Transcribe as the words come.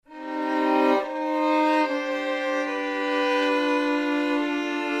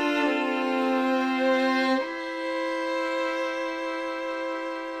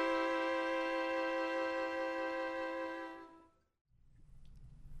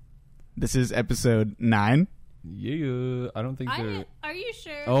This is episode 9. Yeah, I don't think they're... Are you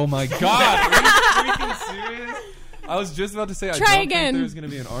sure? Oh my god, are you freaking serious? I was just about to say, I don't think there's going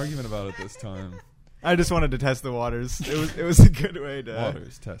to be an argument about it this time. I just wanted to test the waters. It was a good way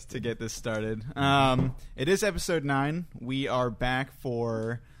to get this started. It is episode 9. We are back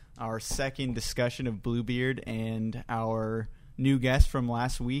for our second discussion of Bluebeard, and our new guest from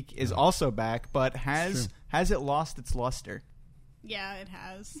last week is also back, but has it lost its luster? Yeah, it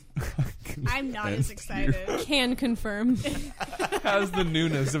has. I'm not as excited. Can confirm. Has the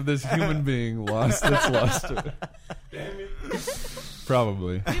newness of this human being lost its luster?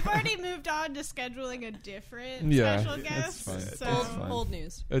 Probably. We've already moved on to scheduling a different special guest. It's fine. So It's fine. Old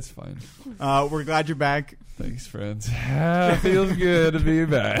news. It's fine. We're glad you're back. Thanks, friends. It feels good to be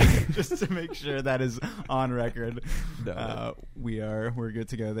back. Just to make sure that is on record. No. We're good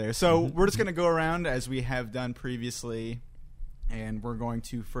to go there. So we're just going to go around as we have done previously, and we're going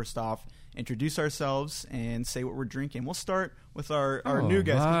to first off introduce ourselves and say what we're drinking. We'll start with our new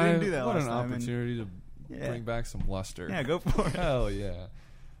guest. We didn't do that what last an time. opportunity to bring back some luster. Yeah, go for it. Hell yeah.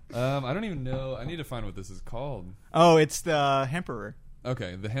 I don't even know. I need to find what this is called. Oh, it's the Hemperor.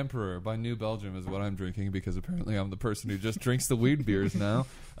 Okay, the Hemperor by New Belgium is what I'm drinking, because apparently I'm the person who just drinks the weed beers now.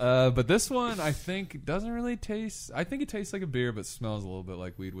 But this one, I think, doesn't really taste... I think it tastes like a beer, but smells a little bit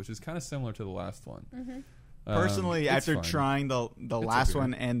like weed, which is kind of similar to the last one. Mm-hmm. Personally, after fine. trying the last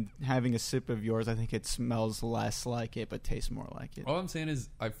one and having a sip of yours, I think it smells less like it, but tastes more like it. All I'm saying is,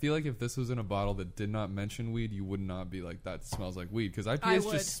 I feel like if this was in a bottle that did not mention weed, you would not be like, that smells like weed, because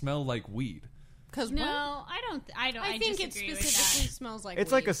IPAs just smell like weed. No, I don't. I think it disagree specifically with smells like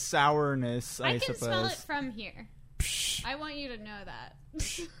It's weed. like a sourness, that. I suppose. can smell it from here. I want you to know that.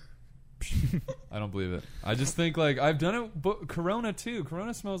 I don't believe it. I just think, like, I've done it, but Corona too.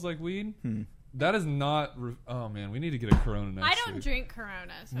 Corona smells like weed. That is not... oh, man, we need to get a Corona next I don't week. drink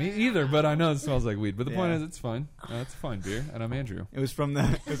Corona. So Me either, but I know it smells like weed. But the point is, it's fine. It's a fine beer, and I'm Andrew. It was from the...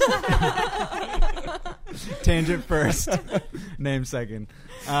 Tangent first. Name second.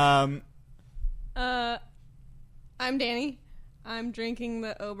 I'm Danny. I'm drinking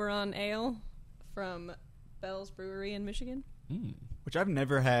the Oberon Ale from Bell's Brewery in Michigan. Which I've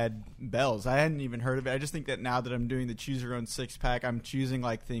never had Bell's. I hadn't even heard of it. I just think that now that I'm doing the choose your own 6-pack, I'm choosing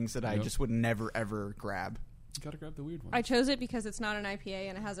like things that I just would never ever grab. You gotta grab the weird one. I chose it because it's not an IPA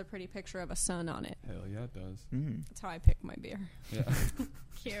and it has a pretty picture of a sun on it. Hell yeah, it does. That's how I pick my beer. Yeah.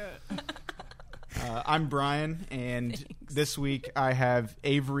 cute. I'm Brian, and this week I have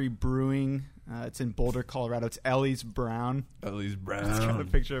Avery Brewing. It's in Boulder, Colorado. It's Ellie's Brown. Ellie's Brown. It's got a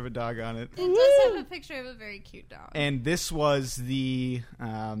picture of a dog on it. It does have a picture of a very cute dog. And this was the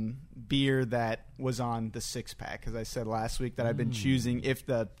beer that was on the 6-pack, because I said last week that I've been choosing if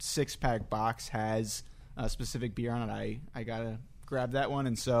the 6-pack box has a specific beer on it, I gotta grab that one.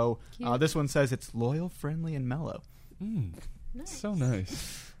 And so this one says it's loyal, friendly, and mellow. Nice. So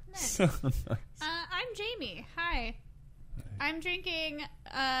nice. So nice. I'm Jamie. Hi. I'm drinking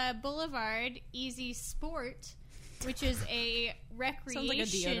Boulevard Easy Sport, which is a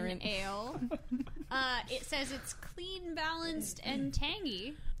recreation ale. It says it's clean, balanced, and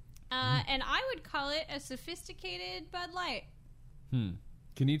tangy. And I would call it a sophisticated Bud Light.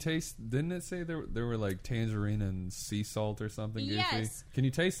 Can you taste... Didn't it say there were like tangerine and sea salt or something goofy? Yes. Can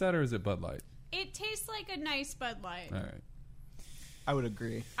you taste that, or is it Bud Light? It tastes like a nice Bud Light. All right. I would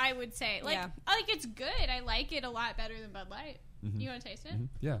agree. I would say. Like it's good. I like it a lot better than Bud Light. You want to taste it?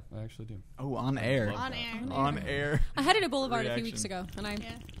 Yeah, I actually do. Oh, on air. On air. On air. I had it at Boulevard a few weeks ago, and I...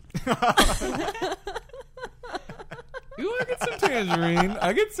 Ooh, I get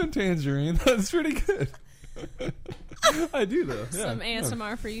some tangerine. That's pretty good. I do, though. Yeah. Some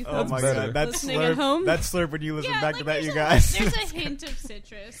ASMR for you. Oh, my better. God. That Listening slurp, at home? that slurp when you listen back to back, there's you a- guys. There's a hint of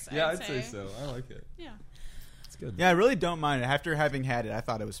citrus. Yeah, I'd say so. I like it. Yeah. It's good. Yeah, I really don't mind it. After having had it, I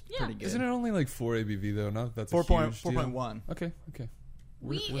thought it was pretty good. Isn't it only like 4 ABV, though? Not that's 4.1. Okay.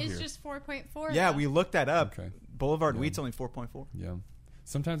 Wheat We're is here. just 4.4. Yeah, though. we looked that up. Okay. Boulevard Wheat's only 4.4. Yeah.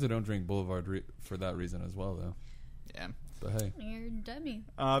 Sometimes I don't drink Boulevard for that reason as well, though. Yeah. But hey, You're a dummy.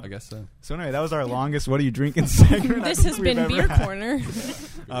 I guess so. So anyway, that was our longest "What are you drinking?" segment. This has been Beer Corner.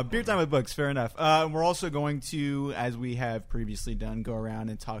 Beer time with books. Fair enough. We're also going to, as we have previously done, go around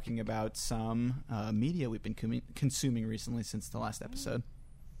and talking about some media we've been consuming recently since the last episode.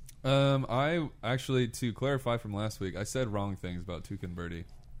 I actually, to clarify from last week, I said wrong things about Tuca and Birdie.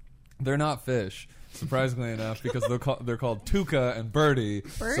 They're not fish, surprisingly enough, because they're called Tuca and Birdie,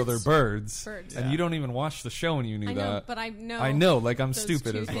 so they're birds. Birds. And you don't even watch the show, and you knew I that. know, but I know. I know, like I'm those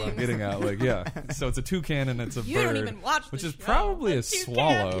stupid two is what I'm things. getting at. Like, yeah. So it's a toucan and it's a You bird, don't even watch the which is show. probably a Toucan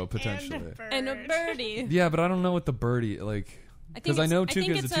swallow and potentially. And a birdie. Yeah, but I don't know what the birdie like. Because I know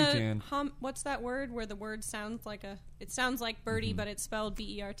toucan is a toucan. What's that word where the word sounds like it sounds like birdie, but it's spelled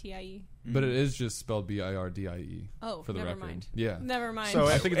Bertie. But it is just spelled Birdie. Oh, for the never record. mind. Yeah. Never mind. So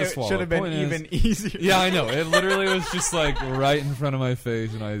I think it's a swallow. Should have been even easier. Yeah, I know. It literally was just like right in front of my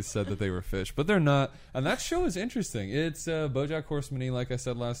face, and I said that they were fish, but they're not. And that show is interesting. It's BoJack Horseman-y, like I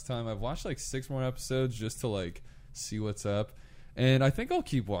said last time. I've watched like 6 more episodes just to like see what's up, and I think I'll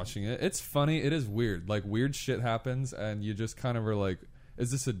keep watching it. It's funny. It is weird. Like weird shit happens, and you just kind of are like, is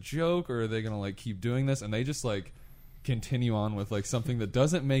this a joke, or are they gonna like keep doing this? And they just like continue on with like something that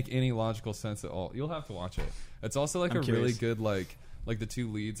doesn't make any logical sense at all. You'll have to watch it. It's also like I'm curious. Really good like the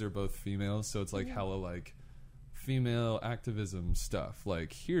 2 leads are both females, so it's like hella like female activism stuff.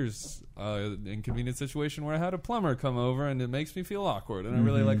 Like here's an inconvenient situation where I had a plumber come over and it makes me feel awkward, and it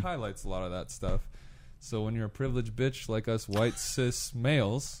really like highlights a lot of that stuff. So when you're a privileged bitch like us white cis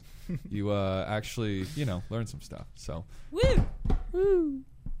males, you actually learn some stuff. So woo.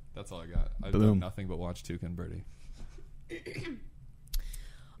 That's all I got. I've done nothing but watch Toucan Birdie.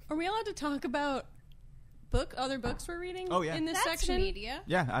 Are we allowed to talk about other books we're reading? Oh, yeah. In this That's section? media.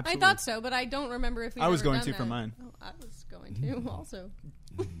 Yeah, absolutely. I thought so, but I don't remember if we. I was going done to that. for mine. Oh, I was going to also.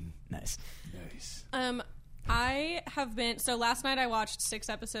 Nice. I have been. So last night I watched 6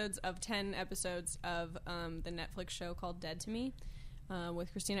 episodes of 10 episodes of the Netflix show called Dead to Me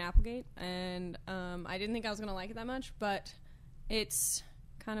with Christina Applegate, and I didn't think I was going to like it that much, but it's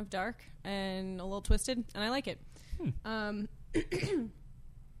kind of dark and a little twisted, and I like it.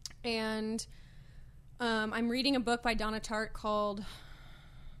 And I'm reading a book by Donna Tartt called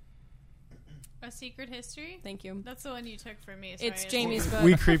A Secret History. Thank you. That's the one you took from me. It's Jamie's book.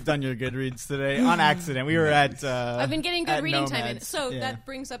 We creeped on your Goodreads today on accident. We were at. I've been getting good reading time in. Nomads. So that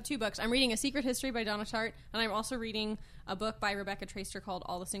brings up 2 books. I'm reading A Secret History by Donna Tartt, and I'm also reading a book by Rebecca Traister called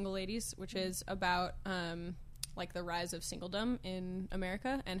All the Single Ladies, which is about like the rise of singledom in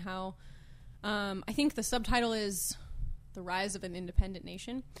America and how I think the subtitle is The Rise of an Independent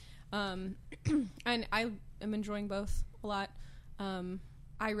Nation. And I am enjoying both a lot.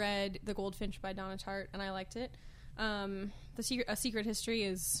 I read The Goldfinch by Donna Tartt, and I liked it. A Secret History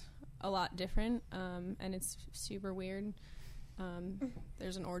is a lot different, and it's super weird.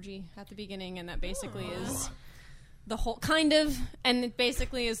 There's an orgy at the beginning, and that basically is the whole kind of, and it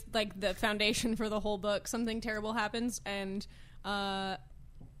basically is like the foundation for the whole book. Something terrible happens, and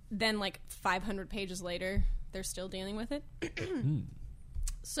then like 500 pages later, they're still dealing with it.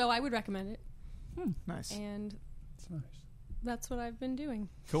 So I would recommend it. Nice. And It's nice. that's what I've been doing.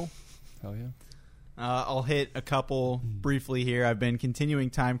 Cool. Hell yeah. I'll hit a couple briefly here. I've been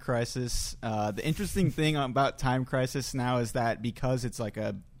continuing Time Crisis. The interesting thing about Time Crisis now is that because it's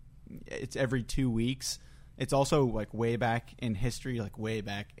it's every 2 weeks, it's also like way back in history, like way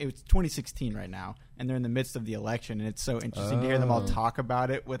back. It's 2016 right now, and they're in the midst of the election, and it's so interesting to hear them all talk about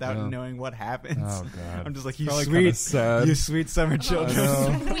it without knowing what happens. Oh god. I'm just like, you sweet summer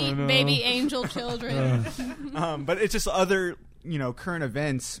children. Sweet baby angel children. But it's just other, current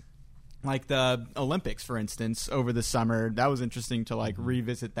events. Like the Olympics, for instance, over the summer. That was interesting to like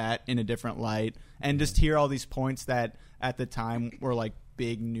revisit that in a different light and just hear all these points that at the time were like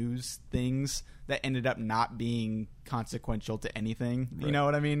big news things that ended up not being consequential to anything. Right. You know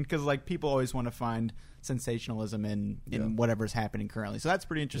what I mean? Because like people always want to find sensationalism in whatever's happening currently. So that's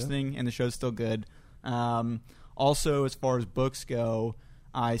pretty interesting, and the show's still good. Also, as far as books go,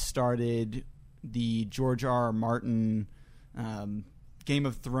 I started the George R.R. Martin Game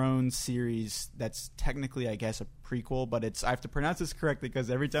of Thrones series. That's technically, I guess, a prequel, but I have to pronounce this correctly because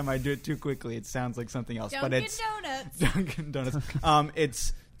every time I do it too quickly, it sounds like something else. Dunkin' but it's Donuts. Dunkin' Donuts.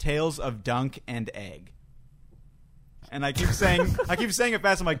 It's Tales of Dunk and Egg. And I keep saying it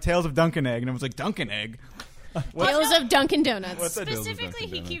fast. I'm like, Tales of Dunk and Egg, and I was like, Dunk and Egg. Tales of Dunkin' Donuts. What's that? Specifically,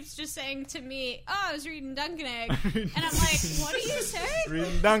 he keeps just saying to me, "Oh, I was reading Dunkin' Egg," and I'm like, "What do you say?"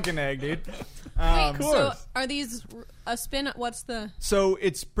 Reading Dunkin' Egg, dude. Wait, so are these a spin? What's the? So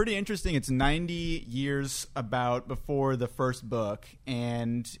it's pretty interesting. It's 90 years before the first book,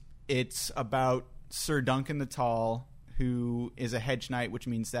 and it's about Sir Duncan the Tall, who is a hedge knight, which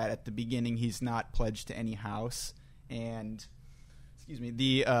means that at the beginning he's not pledged to any house. And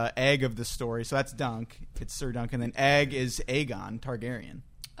the egg of the story. So that's Dunk. It's Sir Duncan. Then Egg is Aegon Targaryen.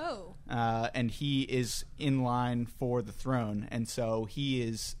 Oh. And he is in line for the throne, and so he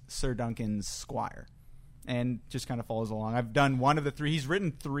is Sir Duncan's squire, and just kind of follows along. I've done one of the 3. He's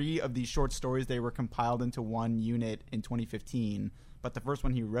written 3 of these short stories. They were compiled into one unit in 2015, but the first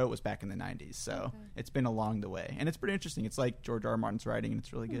one he wrote was back in the 90s, so it's been along the way. And it's pretty interesting. It's like George R. R. Martin's writing, and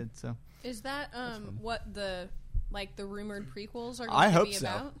it's really good. So Is that what the like the rumored prequels are going I to hope be so.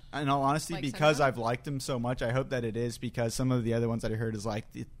 about? In all honesty, Like because Cinema? I've liked him so much, I hope that it is, because some of the other ones that I heard is like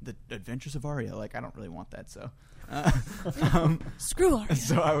the Adventures of Arya. Like, I don't really want that, so. Screw Arya.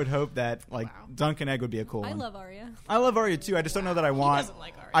 So I would hope that like Wow. Duncan Egg would be a cool I one. love Arya. I love Arya too. I just don't know that I want. doesn't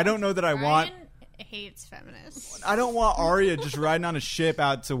like Arya. I don't know that I want. Ryan hates feminists. I don't want Arya just riding on a ship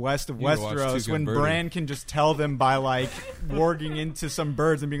out to west of You need to watch Westeros Two when Gun Birdie. Bran can just tell them by like warging into some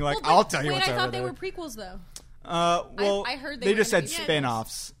birds and being like, Well, but "I'll tell you wait, what's I over thought there." they were prequels though. Well, I heard they they were just gonna said be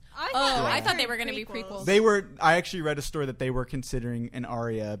spin-offs. I thought they were going to be prequels. They were. I actually read a story that they were considering an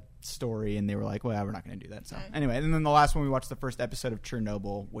Arya story, and they were like, "Well, we're not going to do that." So Okay. anyway, and then the last one we watched the first episode of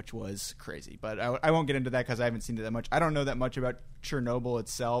Chernobyl, which was crazy. But I won't get into that because I haven't seen it that much. I don't know that much about Chernobyl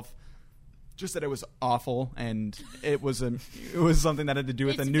itself. Just that it was awful, and it was something that had to do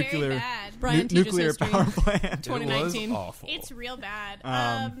with It's a very nuclear bad. Brian teaches nuclear history. power plant. It 2019. was awful. It's real bad.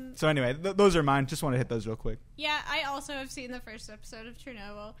 So anyway, those are mine. Just want to hit those real quick. Yeah, I also have seen the first episode of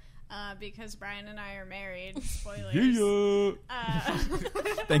Chernobyl because Brian and I are married. Spoilers.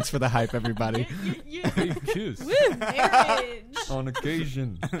 Thanks for the hype, everybody. Hey, cheers. Marriage. On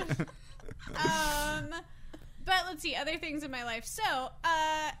occasion. But let's see other things in my life. So,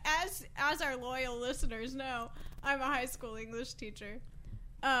 as our loyal listeners know, I'm a high school English teacher,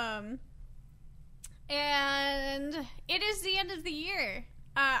 and it is the end of the year.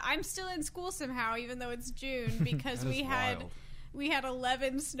 I'm still in school somehow, even though it's June, because That is wild. we had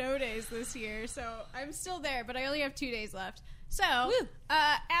 11 snow days this year. So I'm still there, but I only have 2 days left. So,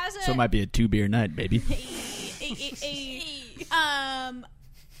 as a So it might be a 2-beer night, baby.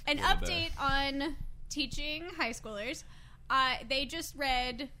 An update on teaching high schoolers. They just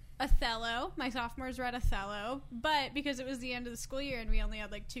read Othello. My sophomores read Othello, but because it was the end of the school year and we only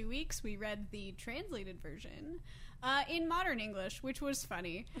had like 2 weeks, we read the translated version in modern English, which was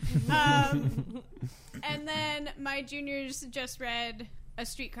funny. And then my juniors just read A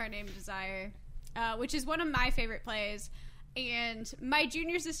Streetcar Named Desire, which is one of my favorite plays. And my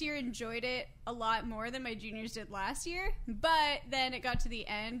juniors this year enjoyed it a lot more than my juniors did last year. But then it got to the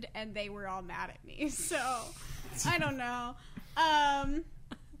end and they were all mad at me. So, I don't know.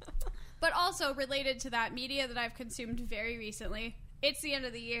 But also related to that, media that I've consumed very recently. It's the end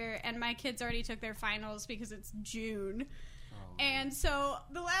of the year and my kids already took their finals because it's June. And so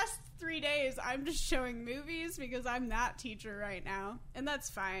the last 3 days I'm just showing movies because I'm that teacher right now. And that's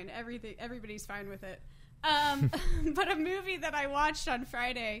fine. Everybody's fine with it. But a movie that I watched on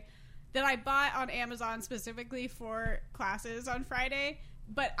Friday that I bought on Amazon specifically for classes on Friday,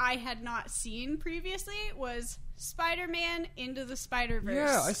 but I had not seen previously was Spider-Man Into the Spider-Verse.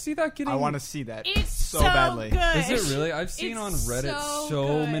 Yeah, I see that getting. I want to see that It's so so badly. good. Is it really? I've seen It's on Reddit so so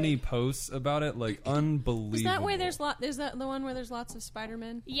good. many posts about it, like unbelievable. Is that where is that the one where there's lots of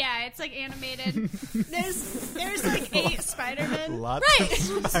Spider-Men? Yeah, it's like animated. There's like 8 Spider-Men. Lots Right. of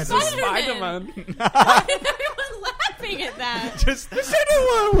spiders. Spider-Man. Spider-Man? Everyone's laughing at that. Just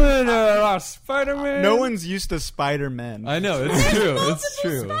Spider-Man? no one's used to Spider-Man. I know, it's true. It's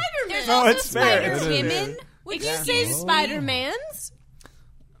true. Spider-Man. There's No, also it's fair. Spider-Women. Would you say Oh. Spider-Mans?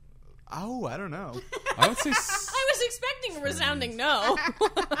 Oh, I don't know. I would say. I was expecting a resounding no.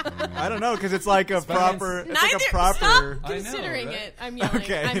 I don't know because it's like a Spider-Man's- proper. It's Neither. like a proper. Stop I know, considering right? it. I'm yelling.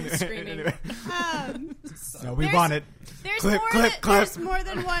 Okay. I'm screaming. Anyway. Um, No, we There's- want it. There's Clip, more clip, than, clip. There's more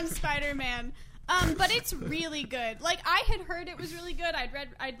than one Spider-Man. But it's really good. Like I had heard it was really good.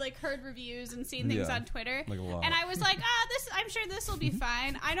 I'd like heard reviews and seen things Yeah, on Twitter. like a lot. And I was like, I'm sure this will be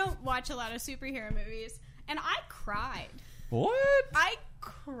fine. I don't watch a lot of superhero movies. And I cried. What? I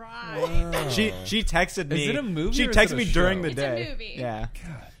cried. Wow. She texted me. Is it a movie She or is texted it a me during show? the It's a day. movie. Yeah.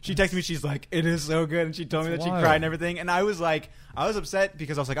 She texted me. She's like, "It is so good," and she told me That's that she wild. cried and everything. And I was like, I was upset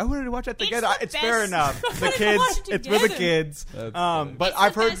because I was like, I wanted to watch that It's together. the It's fair best. enough. The Watch kids. it It's for the together. kids. That's good. But It's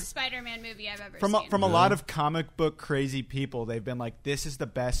I've the heard best Spider-Man movie I've ever from seen. from a Really? lot of comic book crazy people. They've been like, "This is the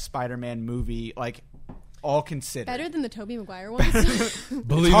best Spider-Man movie." Like, all considered. Better than the Tobey Maguire ones.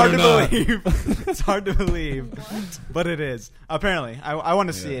 Believe It's hard it or to not. believe. It's hard to believe. But it is. Apparently. I want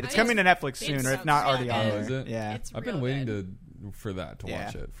to see Yeah. it. It's I coming to just- Netflix it's soon, or so if not already good. on Oh, there. is it? Yeah. It's I've real been waiting good. for that to Yeah.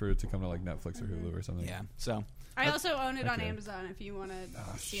 watch it, for it to come to like Netflix or Hulu or something. Yeah. So I also own it on Okay. Amazon if you want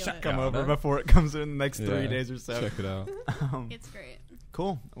to steal it. come Yeah, over that- before it comes in the next Yeah. 3 days or so. Check it out. It's great.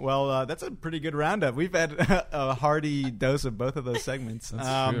 Cool. Well, that's a pretty good roundup. We've had a hearty dose of both of those segments.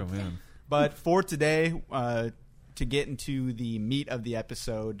 That's true, man. But for today, to get into the meat of the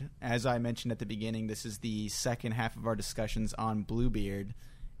episode, as I mentioned at the beginning, this is the second half of our discussions on Bluebeard.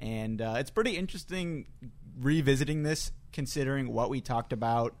 And it's pretty interesting revisiting this, considering what we talked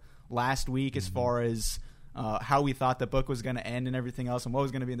about last week as far as how we thought the book was going to end and everything else, and what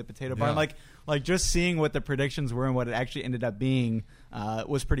was going to be in the potato barn. Yeah. Like just seeing what the predictions were and what it actually ended up being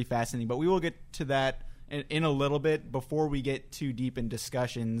was pretty fascinating. But we will get to that in a little bit. Before we get too deep in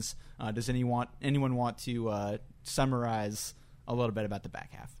discussions, does anyone want to summarize a little bit about the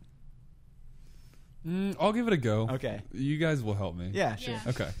back half? I'll give it a go. Okay. You guys will help me. Yeah, sure. Yeah.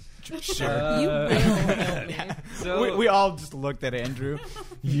 Okay. Sure. You will help me. So We all just looked at Andrew.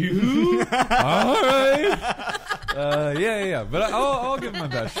 you all right? Yeah. But I'll give it my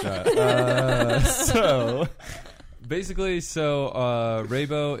best shot. So basically,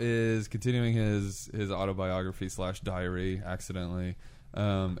 Raybo is continuing his autobiography / diary accidentally,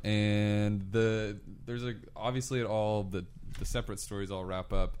 and there's obviously the separate stories all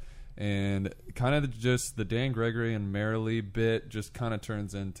wrap up. And kind of just the Dan Gregory and Marilee bit just kind of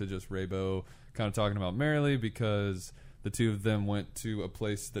turns into just Raybo kind of talking about Marilee because the two of them went to a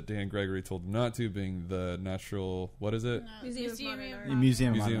place that Dan Gregory told them not to, being the natural, what is it? Museum of Modern Art.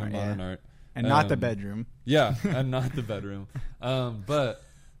 Museum of of Modern Art. And not the bedroom. Yeah, and not the bedroom. But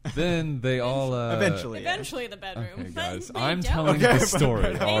then they all... Eventually the bedroom. Okay, But guys. they I'm don't. telling Okay, the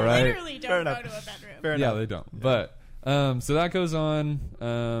story, They all right? literally Fair don't go enough. to a bedroom. Fair Yeah, enough. they don't. But so that goes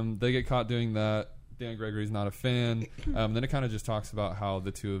on. They get caught doing that. Dan Gregory's not a fan. Then it kind of just talks about how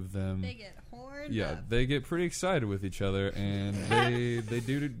the two of them, They get horned yeah, up. they get pretty excited with each other, and they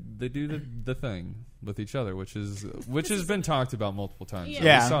do the thing with each other, which has been talked about multiple times.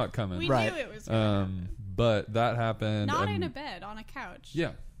 Yeah. We saw it coming. We Right. knew it was gonna happen. But that happened. Not and in a bed, on a couch.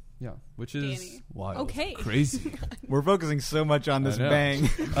 Yeah, which is Danny. wild. Okay. Crazy. We're focusing so much on this I know. bang.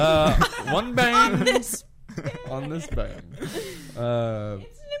 One bang On this. on this bang. It's an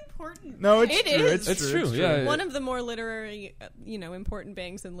important. No, it's It true. is. It's true. Yeah. One of the more literary, important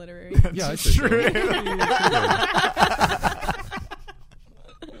bangs in literary. Yeah, I It's say so. true.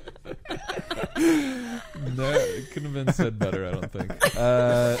 That couldn't have been said better, I don't think.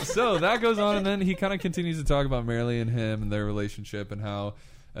 So that goes on, and then he kind of continues to talk about Marilee and him and their relationship and how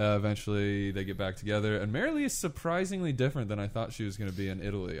eventually they get back together. And Marilee is surprisingly different than I thought she was going to be in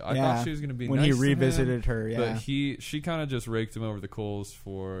Italy. I thought she was going to be when nice he to him, revisited her. Yeah, but she kind of just raked him over the coals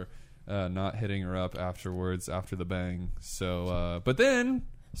for not hitting her up afterwards after the bang. So, but then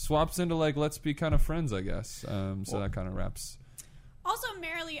swaps into let's be kind of friends, I guess. So that kind of wraps. Also,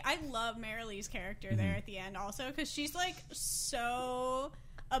 Marilee, I love Marilee's character there at the end also because she's so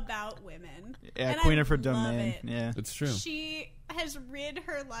about women. yeah, And Queen I of her love domain. it. Yeah, It's true. She has rid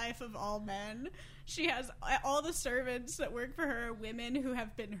her life of all men. She has all the servants that work for her are women who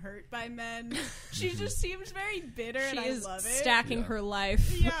have been hurt by men. She just seems very bitter, She and is I love it. stacking Yeah. her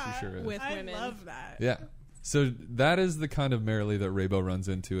life. Yeah, She sure is. With I women. love that. Yeah. So that is the kind of Marilee that Raybo runs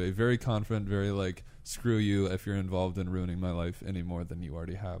into. A very confident, very screw you if you're involved in ruining my life any more than you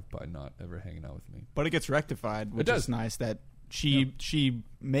already have by not ever hanging out with me. but it gets rectified, which does. is nice. That she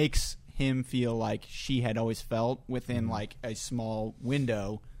makes him feel like she had always felt within a small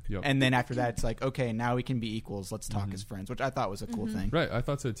window. Yep. And then after that, it's okay, now we can be equals. Let's talk as friends, which I thought was a cool thing. Right, I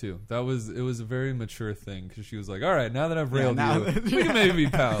thought so too. It was a very mature thing because she was like, "All right, now that I've railed now you, that- we can maybe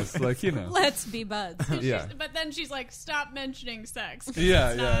be pals." Let's be buds. Yeah. But then she's like, stop mentioning sex.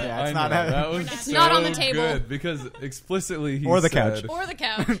 Yeah, It's yeah, not- Yeah, it's I not know. a- That was It's so not on the table. good because explicitly he Or the said, couch. Or the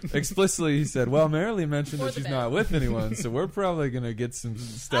couch. explicitly he said, "Well, Marilee mentioned Or that the she's bed. not with anyone, so we're probably gonna get some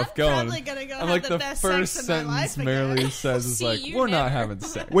stuff I'm going." probably gonna go I'm have like the the best first sex in my sentence life again. Marilee says is See like, you "We're not never." having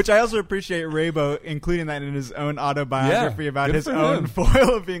sex." Which I also appreciate Raybo including that in his own autobiography Yeah, about good his for own him.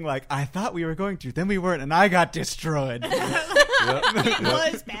 foil of being like, I thought we were going to, then we weren't, and I got destroyed. Yep. It Yep.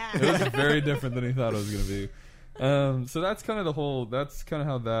 was It bad. was very different than he thought it was going to be. So that's kind of that's kind of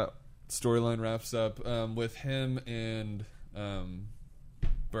how that storyline wraps up with him and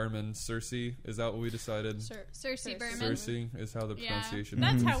Berman, Cersei. Is that what we decided? Cersei Berman. Cersei is how the Yeah, pronunciation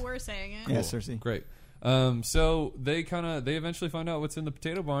that's is. how we're saying it. Yeah, Cersei. Great. So they eventually find out what's in the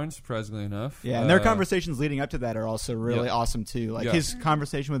potato barn, surprisingly enough. Yeah, and their conversations leading up to that are also really Yeah. awesome too. Yeah. His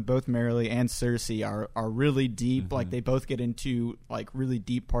conversation with both Marilee and Cersei are really deep. Mm-hmm. They both get into really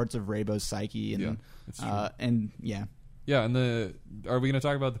deep parts of Raybo's psyche, and Yeah, it's true. yeah, Yeah, and are we going to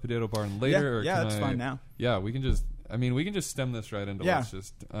talk about the potato barn later? or yeah, can that's fine now. Yeah, we can just stem this right into Yeah. let's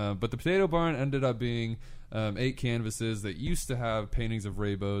just. But the potato barn ended up being 8 canvases that used to have paintings of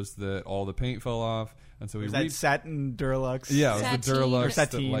Raybo's that all the paint fell off, and so we Was that satin Duralux? yeah, it was the Sateen. Duralux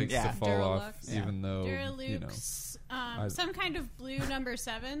that Sateen, likes yeah. to fall off, Duralux. even though Duralux, some kind of blue number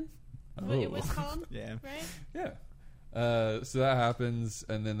 7. What it was called, yeah. right? Yeah. So that happens,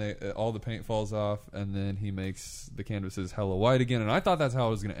 and then all the paint falls off, and then he makes the canvases hella white again. And I thought that's how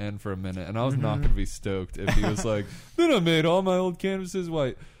it was going to end for a minute, and I was not going to be stoked if he was like, "Then I made all my old canvases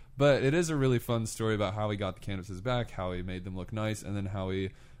white." But it is a really fun story about how he got the canvases back, how he made them look nice, and then how he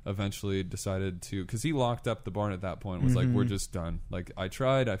eventually decided to, because he locked up the barn at that point, was like, we're just done. Like, I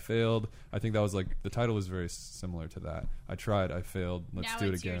tried, I failed. I think that was like, the title was very similar to that. I tried, I failed, let's do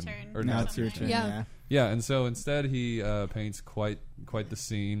it again. Now it's your turn. Yeah, and so instead he paints quite the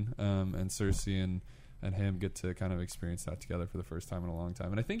scene, and Cersei and him get to kind of experience that together for the first time in a long time.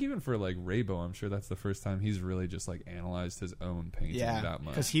 And I think even for like Raybo, I'm sure that's the first time he's really just like analyzed his own painting that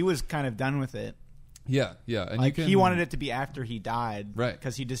much. Because he was kind of done with it. Yeah. And like he wanted it to be after he died, right?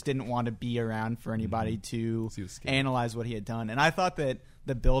 Because he just didn't want to be around for anybody to analyze what he had done. And I thought that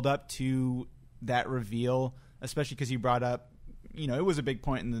the build up to that reveal, especially because you brought up, it was a big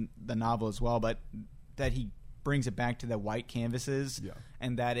point in the novel as well, but that he brings it back to the white canvases,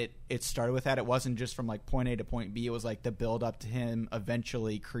 and that it started with that. It wasn't just from like point A to point B. It was like the build up to him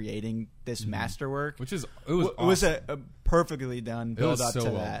eventually creating this masterwork, it was awesome. Was a perfectly done build up to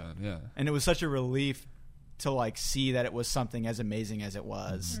well that. Done, and it was such a relief to like see that it was something as amazing as it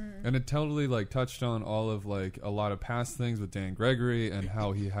was. And it totally like touched on all of like a lot of past things with Dan Gregory and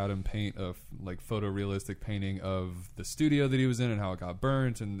how he had him paint a like photorealistic painting of the studio that he was in and how it got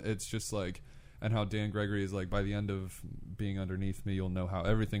burnt, and it's just like. And how Dan Gregory is like, by the end of being underneath me, you'll know how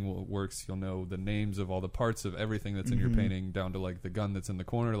everything works. You'll know the names of all the parts of everything that's in your painting, down to like the gun that's in the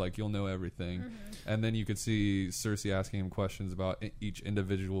corner. Like, you'll know everything. And then you could see Cersei asking him questions about each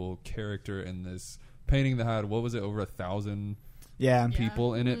individual character in this painting that had, what was it, over 1,000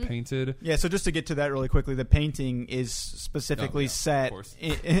 people in it painted. Yeah, so just to get to that really quickly, the painting is specifically set.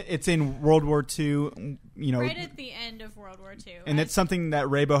 It's in World War II, right at the end of World War II. And it's something that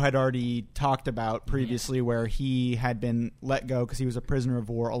Raybo had already talked about previously, where he had been let go because he was a prisoner of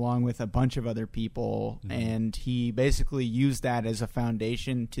war along with a bunch of other people, and he basically used that as a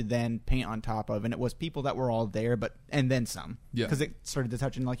foundation to then paint on top of, and it was people that were all there, and then some. Because it started to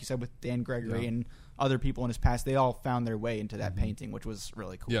touch on, like you said, with Dan Gregory and other people in his past. They all found their way into that painting, which was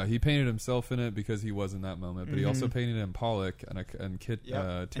really cool. Yeah, he painted himself in it because he was in that moment, but he also painted in Pollock and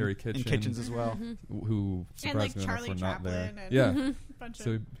Terry Kitchens as well, who surprisingly enough were not there.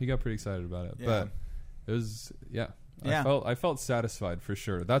 So he got pretty excited about it, but it was I felt satisfied for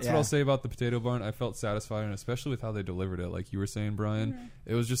sure. That's what I'll say about the Potato Barn. I felt satisfied, and especially with how they delivered it, like you were saying, Brian.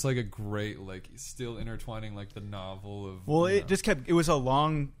 It was just like a great, like, still intertwining like the novel of. Well, it just kept. It was a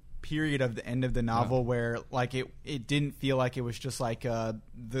long period of the end of the novel where like it didn't feel like it was just like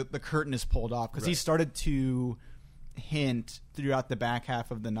the curtain is pulled off, because he started to hint throughout the back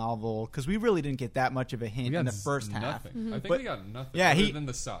half of the novel, because we really didn't get that much of a hint in the first half. I think we got nothing other than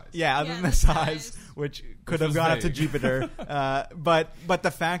the size. Other than the size, which could have gone up to Jupiter. But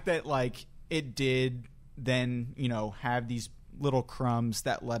the fact that like it did then have these little crumbs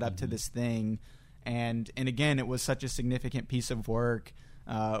that led up to this thing, and again it was such a significant piece of work.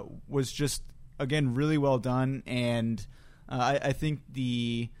 Was just, again, really well done. And I think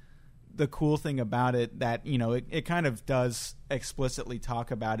the cool thing about it that, it kind of does explicitly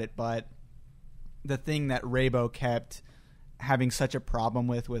talk about it, but the thing that Raybo kept having such a problem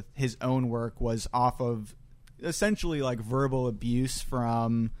with his own work was off of essentially like verbal abuse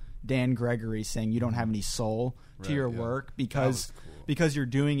from Dan Gregory, saying you don't have any soul to your work because you're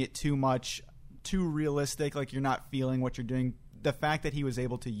doing it too much, too realistic, like you're not feeling what you're doing. The fact that he was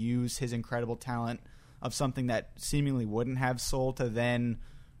able to use his incredible talent of something that seemingly wouldn't have soul to then,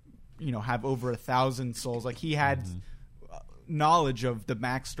 have over 1,000 souls. Like he had knowledge of the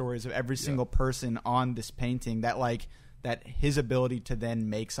backstories of every single person on this painting, that his ability to then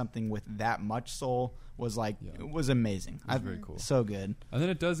make something with that much soul was it was amazing. It was very cool. So good. And then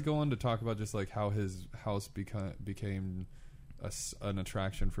it does go on to talk about just like how his house became an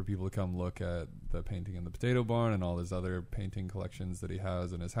attraction for people to come look at the painting in the Potato Barn and all his other painting collections that he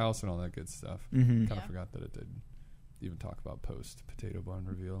has in his house and all that good stuff. Kind of forgot that it did even talk about post Potato Barn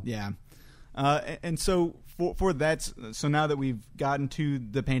reveal. And so for that, so now that we've gotten to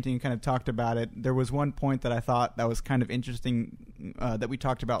the painting and kind of talked about it, there was one point that I thought that was kind of interesting that we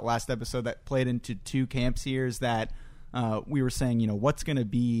talked about last episode that played into two camps here, is that we were saying, what's going to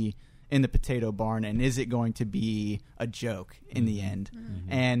be in the Potato Barn, and is it going to be a joke in the end?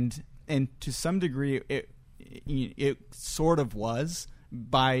 And to some degree, it sort of was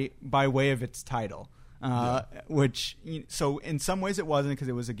by way of its title, which so in some ways it wasn't, because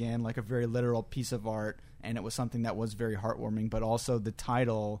it was again like a very literal piece of art, and it was something that was very heartwarming. But also the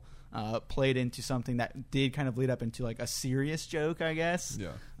title played into something that did kind of lead up into like a serious joke, I guess.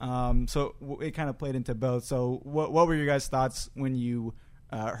 So it kind of played into both. So what were your guys' thoughts when you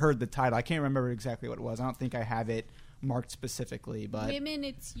heard the title? I can't remember exactly what it was. I don't think I have it marked specifically, but Women,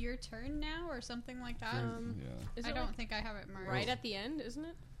 It's Your Turn Now, or something like that. I don't think I have it marked. Right at the end, isn't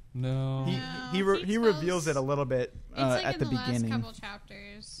it? No. He reveals it a little bit at the beginning. Last couple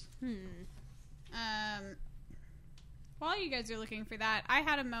chapters. While you guys are looking for that, I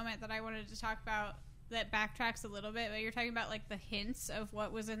had a moment that I wanted to talk about that backtracks a little bit, but you're talking about like the hints of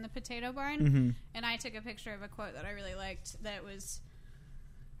what was in the potato barn, and I took a picture of a quote that I really liked that was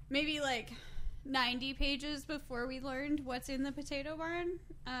maybe like 90 pages before we learned what's in the potato barn.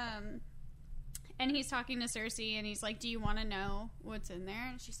 And he's talking to Cersei, and he's like, "Do you want to know what's in there?"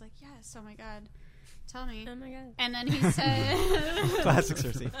 And she's like, "Yes. Oh my god, tell me." Oh my god. And then he said, "Classic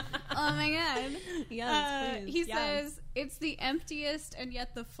Cersei." Oh my god. Yes, he says, "It's the emptiest and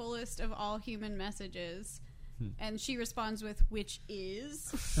yet the fullest of all human messages." And she responds with, "Which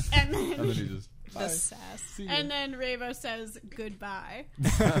is?" And then, and then he just the sass. And then Ravo says goodbye.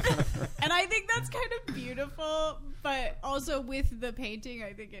 And I think that's kind of beautiful, but also with the painting,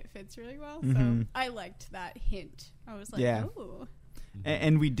 I think it fits really well. So I liked that hint. I was like, ooh.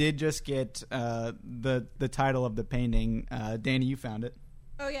 And we did just get the title of the painting. Danny, you found it.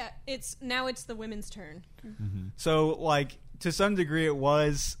 Oh yeah, it's the women's turn. So like to some degree, it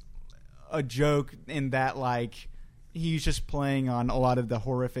was a joke in that like he's just playing on a lot of the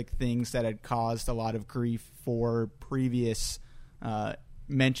horrific things that had caused a lot of grief for previous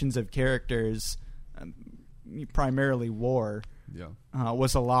mentions of characters, primarily war.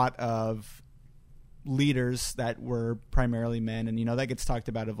 Was a lot of leaders that were primarily men, and that gets talked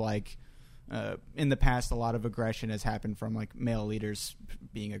about of like in the past a lot of aggression has happened from like male leaders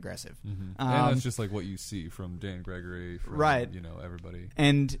being aggressive, and that's just like what you see from Dan Gregory, from, right? Everybody,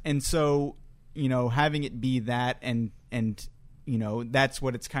 and so having it be that and that's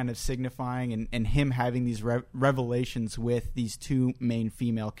what it's kind of signifying, and him having these revelations with these two main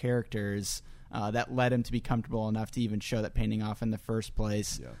female characters that led him to be comfortable enough to even show that painting off in the first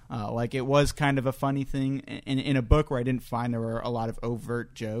place. Like it was kind of a funny thing in a book where I didn't find there were a lot of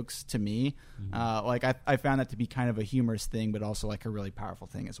overt jokes to me. Like I found that to be kind of a humorous thing, but also like a really powerful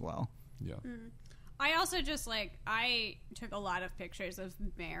thing as well. I also just I took a lot of pictures of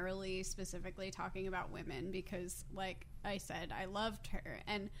Marilee specifically talking about women because, like I said, I loved her,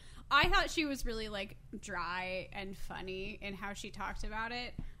 and I thought she was really like dry and funny in how she talked about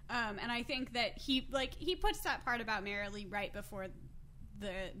it. And I think that he puts that part about Marilee right before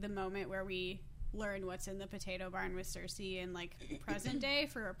the moment where we learn what's in the potato barn with Cersei in like present day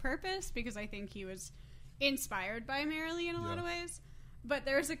for a purpose, because I think he was inspired by Marilee in a lot of ways. But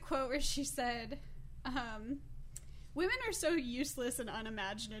there's a quote where she said, "Women are so useless and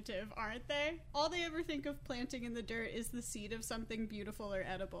unimaginative, aren't they? All they ever think of planting in the dirt is the seed of something beautiful or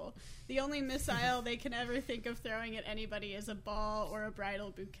edible. The only missile they can ever think of throwing at anybody is a ball or a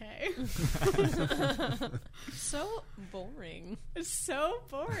bridal bouquet." So boring. It's so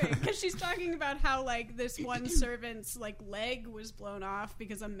boring, because she's talking about how like this one servant's like leg was blown off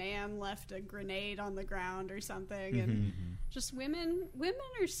because a man left a grenade on the ground or something, and just women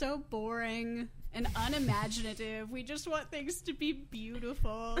are so boring and unimaginative. We just want things to be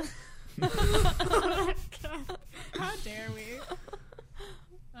beautiful. Oh, God. How dare we?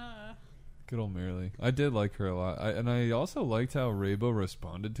 Good old Marilee. I did like her a lot, and I also liked how Rabo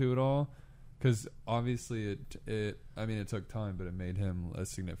responded to it all, because obviously it took time, but it made him a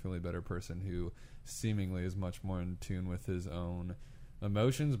significantly better person who seemingly is much more in tune with his own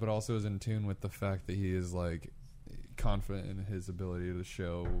emotions, but also is in tune with the fact that he is like confident in his ability to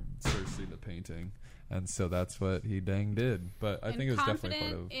show Cersei the painting, and so that's what he did. But I think it was definitely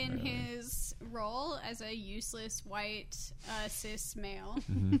part of in his role as a useless white cis male,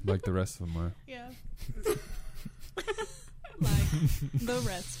 like the rest of them are. Yeah, like the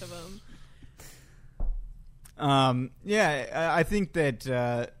rest of them. I think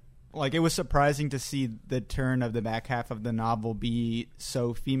that like it was surprising to see the turn of the back half of the novel be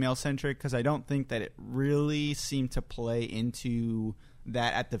so female centric, because I don't think that it really seemed to play into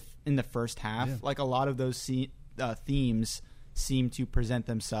that in the first half. Like a lot of those themes seem to present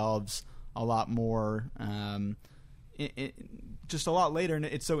themselves a lot more just a lot later, and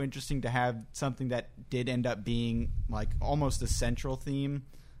it's so interesting to have something that did end up being like almost a central theme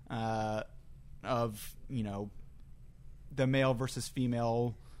of the male versus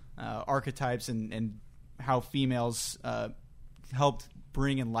female archetypes, and how females helped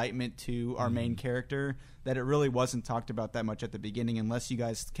bring enlightenment to our main character, that it really wasn't talked about that much at the beginning, unless you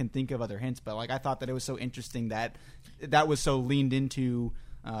guys can think of other hints. But like I thought that it was so interesting that was so leaned into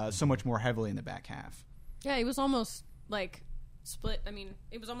so much more heavily in the back half. Yeah, it was almost like split. I mean,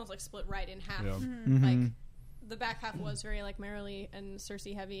 it was almost like split right in half. Like the back half was very like Marilee and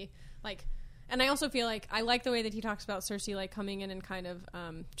Cersei heavy, like. And I also feel like I like the way that he talks about Cersei like coming in and kind of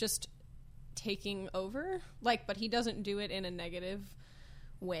just taking over, like, but he doesn't do it in a negative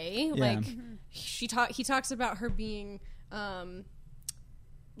way. Yeah. Like he talks about her being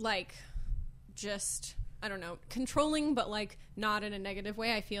like just, I don't know, controlling, but like not in a negative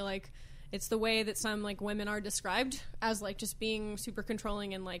way. I feel like it's the way that some like women are described as, like just being super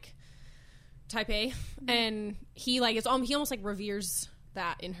controlling and like type A, and he like he almost like reveres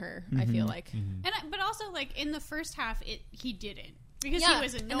that in her. I feel like, but also like in the first half, he didn't, because he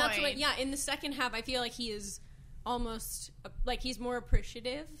was annoyed. And that's what in the second half, I feel like he is almost like he's more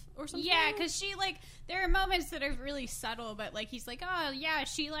appreciative or something. Yeah, because she like there are moments that are really subtle, but like he's like, oh yeah,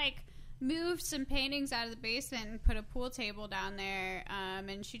 she like moved some paintings out of the basement and put a pool table down there,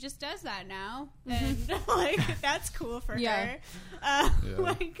 and she just does that now, and like that's cool for her.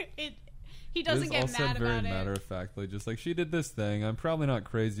 Like he doesn't get mad about it. Very matter of factly, just like, she did this thing. I'm probably not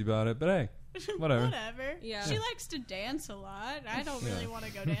crazy about it, but hey, whatever. Whatever. Yeah. She likes to dance a lot. I don't really want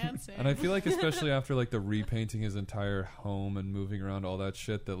to go dancing. And I feel like, especially after like the repainting his entire home and moving around all that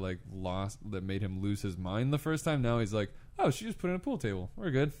shit that like that made him lose his mind the first time. Now he's like, oh, she just put in a pool table.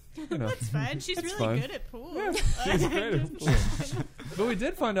 We're good. You know. That's fine. She's really good at pool. Yeah, she's great at pool. But we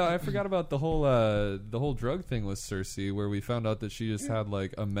did find out, I forgot about the whole drug thing with Cersei, where we found out that she just had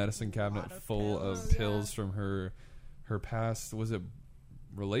like a medicine cabinet full of pills from her past. Was it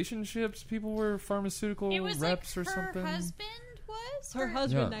relationships? People were pharmaceutical reps or something.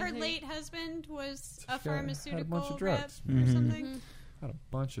 Her late husband was a pharmaceutical rep or something. Had a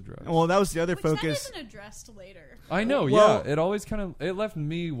bunch of drugs. Well, that was the other focus. That isn't addressed later. I know. Well, yeah, it always it left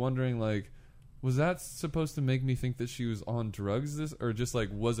me wondering, like, was that supposed to make me think that she was on drugs or just like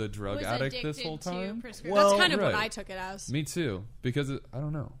was a drug addict this whole time? Well, that's kind of what I took it as. Me too, because I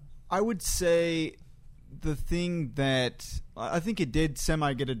don't know. I would say the thing that I think it did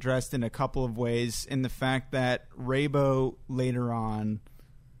semi get addressed in a couple of ways, in the fact that Raybo later on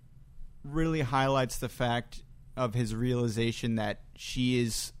really highlights the fact of his realization that she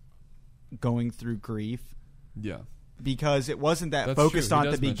is going through grief. Yeah. Because it wasn't that focused on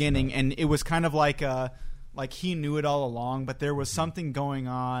at the beginning, and it was kind of like he knew it all along, but there was something going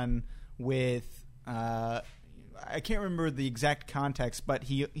on with I can't remember the exact context, but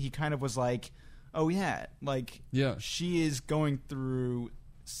he kind of was like, oh yeah, like she is going through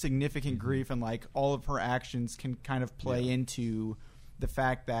significant grief, and like all of her actions can kind of play into the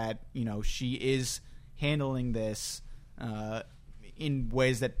fact that, you know, she is handling this in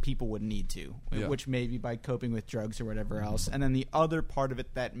ways that people would need to, which may be by coping with drugs or whatever else. And then the other part of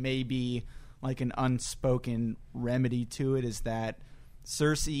it that may be like an unspoken remedy to it is that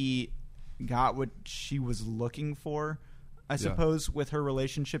Cersei got what she was looking for, I suppose, with her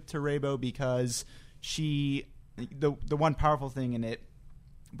relationship to Raybo, because the one powerful thing in it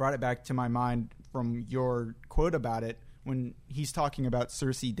brought it back to my mind from your quote about it, when he's talking about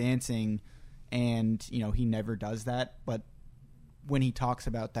Cersei dancing, and, you know, he never does that, but when he talks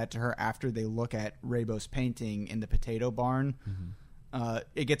about that to her after they look at Raybo's painting in the potato barn,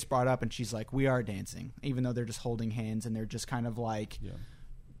 it gets brought up, and she's like, we are dancing, even though they're just holding hands, and they're just kind of like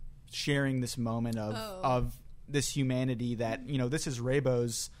sharing this moment of this humanity that, you know, this is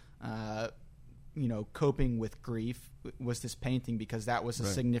Raybo's, you know, coping with grief was this painting, because that was a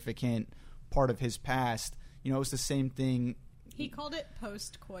significant part of his past. You know, it was the same thing. He called it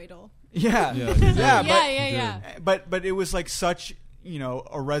post-coital. Yeah. But it was like such, you know,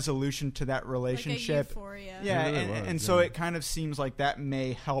 a resolution to that relationship. Like a euphoria. Yeah, and so it kind of seems like that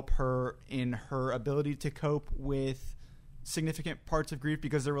may help her in her ability to cope with significant parts of grief,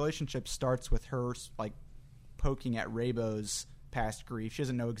 because the relationship starts with her like poking at Raybo's past grief. She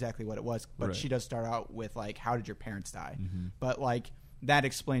doesn't know exactly what it was, but she does start out with like, how did your parents die? But like that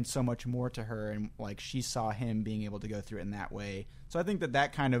explains so much more to her, and like she saw him being able to go through it in that way. So I think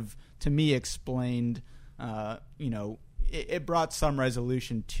that kind of, to me, explained, you know, it brought some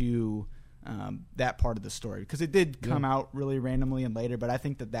resolution to that part of the story, because it did come out really randomly and later, but I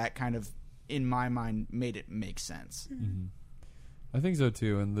think that kind of, in my mind, made it make sense. I think so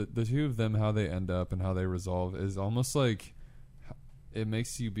too, and the two of them, how they end up and how they resolve, is almost like, it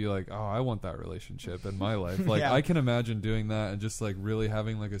makes you be like, oh, I want that relationship in my life. Like, I can imagine doing that and just like really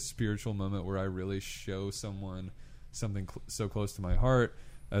having like a spiritual moment where I really show someone something so close to my heart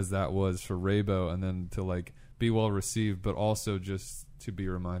as that was for Raybo, and then to like be well received, but also just to be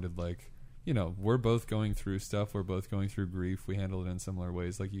reminded, like, you know, we're both going through stuff. We're both going through grief. We handle it in similar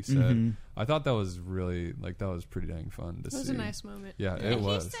ways, like you said. I thought that was really, like, that was pretty dang fun to see. It was a nice moment. Yeah, it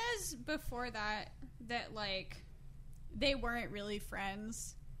was. He says before that like they weren't really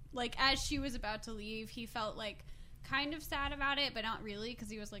friends. Like, as she was about to leave, he felt like kind of sad about it, but not really, because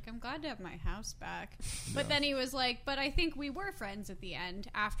he was like, I'm glad to have my house back. But then he was like, but I think we were friends at the end,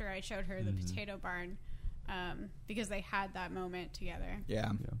 after I showed her the potato barn. because they had that moment together.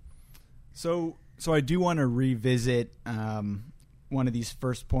 Yeah. So I do want to revisit one of these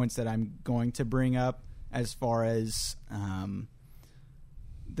first points that I'm going to bring up as far as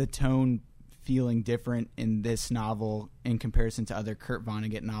the tone feeling different in this novel in comparison to other Kurt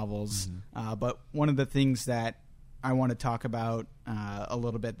Vonnegut novels. But one of the things that I want to talk about a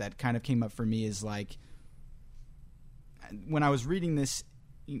little bit that kind of came up for me is like when I was reading this,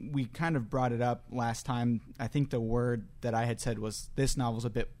 we kind of brought it up last time. I think the word that I had said was this novel's a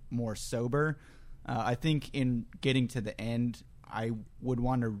bit more sober. I think in getting to the end, I would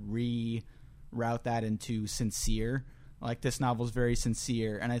want to reroute that into sincere. Like this novel is very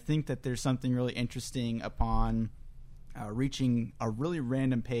sincere, and I think that there's something really interesting upon reaching a really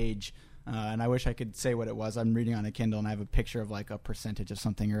random page. And I wish I could say what it was. I'm reading on a Kindle, and I have a picture of like a percentage of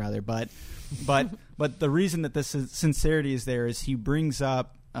something or other. But the reason that this sincerity is there is he brings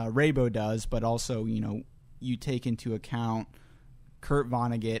up Rabo does, but also you take into account Kurt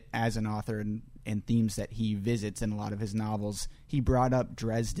Vonnegut as an author and themes that he visits in a lot of his novels. He brought up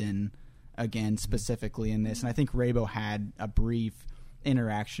Dresden again specifically in this, and I think Rabo had a brief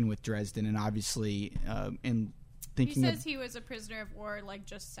interaction with Dresden, and obviously in thinking he says he was a prisoner of war like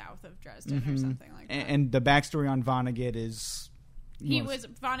just south of Dresden or something like that. And the backstory on Vonnegut is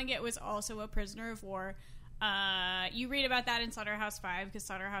Vonnegut was also a prisoner of war. You read about that in Slaughterhouse-Five because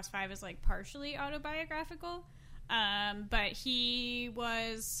Slaughterhouse-Five is like partially autobiographical. But he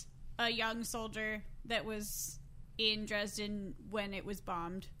was a young soldier that was in Dresden when it was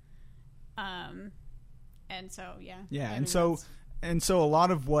bombed. And so, yeah. Yeah, and so a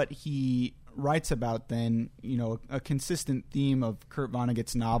lot of what he writes about then, a consistent theme of Kurt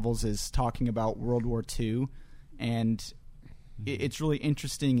Vonnegut's novels is talking about World War II. And it's really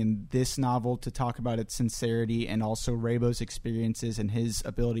interesting in this novel to talk about its sincerity and also Rabo's experiences and his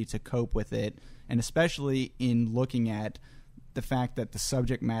ability to cope with it. And especially in looking at the fact that the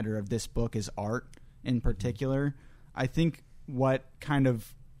subject matter of this book is art in particular. I think what kind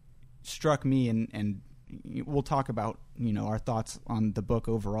of struck me, and we'll talk about, our thoughts on the book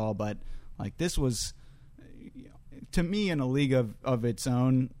overall, but like this was, to me, in a league of its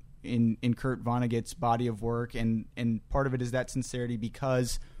own in Kurt Vonnegut's body of work. And part of it is that sincerity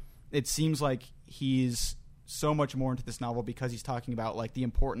because it seems like he's so much more into this novel because he's talking about like the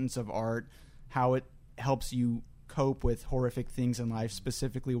importance of art, how it helps you cope with horrific things in life,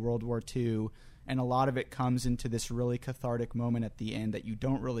 specifically World War II. And a lot of it comes into this really cathartic moment at the end that you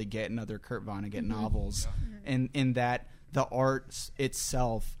don't really get in other Kurt Vonnegut novels. And in that the art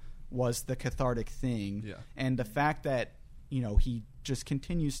itself was the cathartic thing. Yeah. And the fact that, he just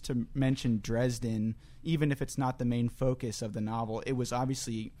continues to mention Dresden, even if it's not the main focus of the novel, it was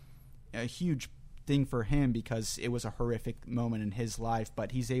obviously a huge thing for him because it was a horrific moment in his life,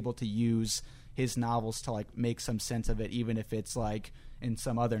 but he's able to use his novels to like make some sense of it, even if it's like in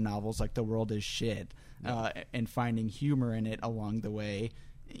some other novels like The World Is Shit, and finding humor in it along the way.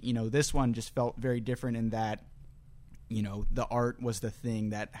 This one just felt very different in that, the art was the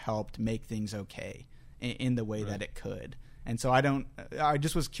thing that helped make things okay in the way that it could. And so I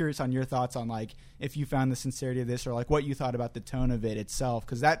just was curious on your thoughts on like if you found the sincerity of this or like what you thought about the tone of it itself,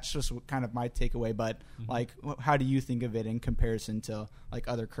 because that's just kind of my takeaway. But like, how do you think of it in comparison to like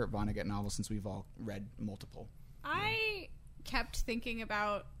other Kurt Vonnegut novels, since we've all read multiple? I kept thinking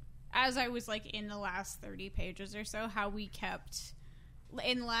about, as I was like in the last 30 pages or so, how we kept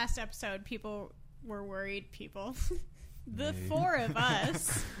in the last episode, people were worried. The four of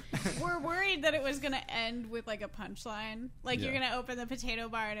us were worried that it was going to end with like a punchline. Like you're going to open the potato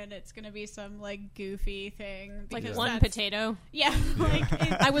barn and it's going to be some like goofy thing. Like one potato? Yeah.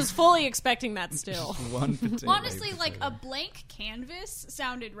 Like I was fully expecting that still. One potato. Honestly, like a blank canvas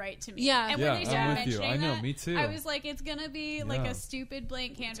sounded right to me. Yeah. And when they started mentioning I know, me too. I was like, it's going to be like a stupid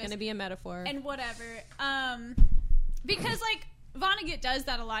blank canvas. It's going to be a metaphor. And whatever. Because like, Vonnegut does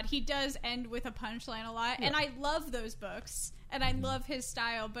that a lot. He does end with a punchline a lot, and I love those books, and I love his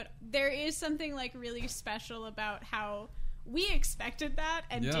style, but there is something like really special about how we expected that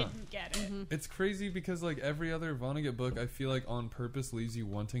and didn't get it. It's crazy because like every other Vonnegut book, I feel like on purpose leaves you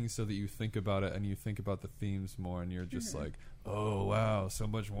wanting so that you think about it and you think about the themes more, and you're just like, oh wow, so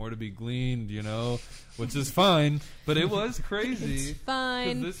much more to be gleaned, which is fine, but it was crazy. It's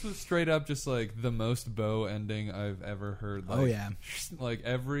fine. This was straight up just like the most Bo ending I've ever heard. Like, oh yeah. Like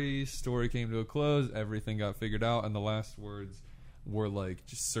every story came to a close, everything got figured out, and the last words were like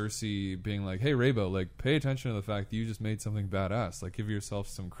just Cersei being like, hey Rabo, like pay attention to the fact that you just made something badass, like give yourself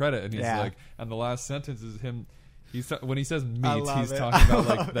some credit. And he's like, and the last sentence is him, when he says meats, he's talking about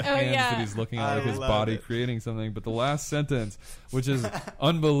like the hands that he's looking at, like his body creating something. But the last sentence, which is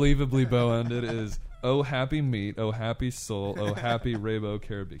unbelievably Bo ended, is oh happy meat, oh happy soul, oh happy Raybo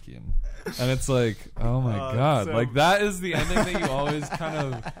Karabikian. And it's like, oh my God. So like that is the ending that you always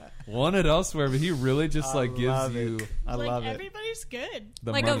kind of wanted elsewhere, but he really just like gives you I love it. Everybody's good.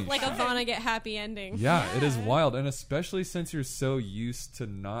 Like money a shot. Vonnegut happy ending. Yeah, it is wild. And especially since you're so used to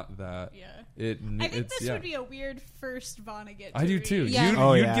not that. Yeah. I think this would be a weird first Vonnegut. I do too.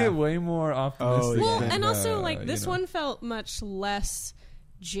 Yeah. You'd get way more optimistic. Well, than, and also like this you know. one felt much less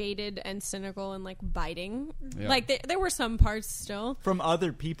jaded and cynical and like biting. Yeah. Like there were some parts still. From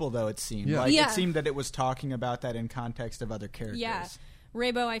other people, though, it seemed. Yeah. Like, Yeah. it seemed that it was talking about that in context of other characters. Yeah.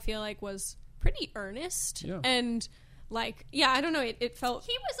 Raybo, I feel like, was pretty earnest. Yeah. And like, yeah, I don't know. It felt.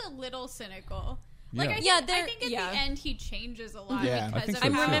 He was a little cynical. Yeah. Like I think at the end he changes a lot Yeah. I because think of so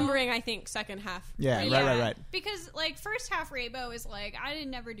I'm how, remembering, I think, second half. Yeah, Raybo. right. Because like first half Raybo is like I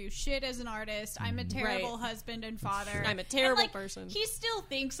didn't never do shit as an artist. I'm a terrible husband and father. I'm a terrible And, like, person. He still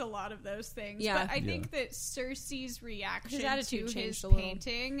thinks a lot of those things. Yeah. But I think that Cersei's reaction His attitude to changed his a little.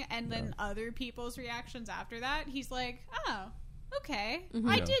 painting and then other people's reactions after that, he's like, oh, okay,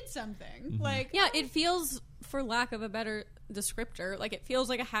 I Yeah. did something. Like Yeah, it feels, for lack of a better descriptor, like it feels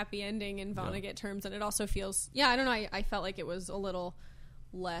like a happy ending in Vonnegut terms, and it also feels, I don't know, I felt like it was a little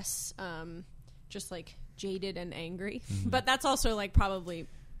less just like jaded and angry. But that's also like probably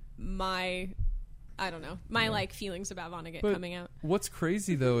my, I don't know, my like feelings about Vonnegut But coming out. What's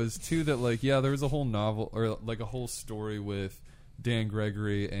crazy though is too that like there was a whole novel or like a whole story with Dan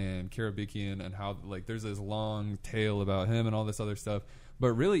Gregory and Karabikian and how like there's this long tale about him and all this other stuff.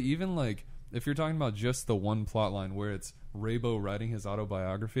 But really, even like if you're talking about just the one plot line where it's Raybo writing his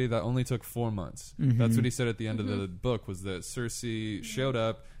autobiography, that only took 4 months. That's what he said at the end of the book, was that Cersei showed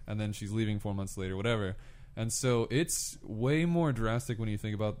up and then she's leaving 4 months later, whatever. And so it's way more drastic when you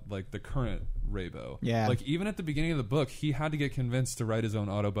think about like the current Raybo. Yeah. Like even at the beginning of the book, he had to get convinced to write his own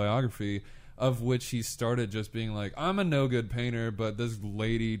autobiography, of which he started just being like, I'm a no good painter, but this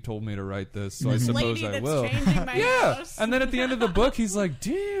lady told me to write this, so I suppose lady I that's will. changing my Yeah. house. And then at the end of the book, he's like,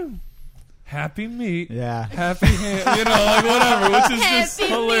 damn, happy meat. Yeah. Happy hand, you know, like whatever, which is just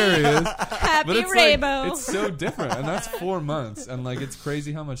Happy hilarious. Happy But it's Raybo. like, it's so different, and that's 4 months, and like it's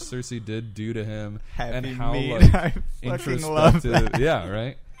crazy how much Cersei did do to him, and Happy how meat. like I fucking love introspective. that. Yeah,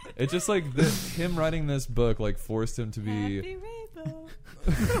 right. It's just like him writing this book like forced him to be Happy Raybo.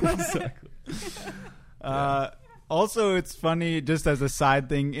 exactly. Also, it's funny, just as a side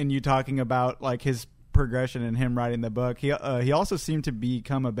thing, in you talking about like his progression and him writing the book. He also seemed to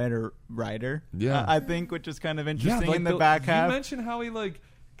become a better writer. Yeah. I think, which is kind of interesting like in the back half. You mentioned how he like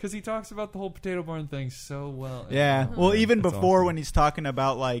because he talks about the whole potato barn thing so well. Yeah. Well, even That's before awesome. when he's talking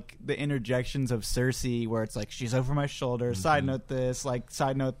about like the interjections of Cersei, where it's like she's over my shoulder. Side note this, like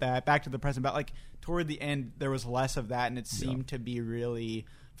side note that. Back to the present. But like toward the end, there was less of that, and it seemed to be really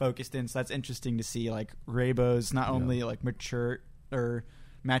focused in. So that's interesting to see. Like Raybo's not only like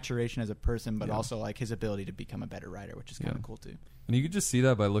maturation as a person, but also like his ability to become a better writer, which is kind of cool too. And you could just see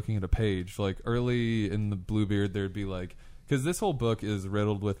that by looking at a page. Like early in the Bluebeard, there'd be like, because this whole book is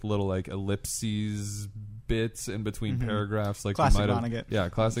riddled with little like ellipses bits in between paragraphs. Like Classic you might have, Vonnegut. Yeah,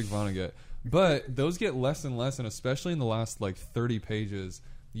 classic Vonnegut. But those get less and less, and especially in the last like 30 pages,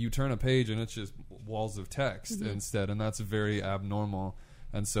 you turn a page and it's just walls of text instead, and that's very abnormal.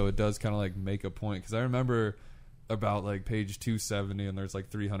 And so it does kind of like make a point, because I remember about like page 270 and there's like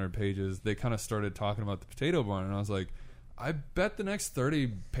 300 pages, they kind of started talking about the potato barn, and I was like, I bet the next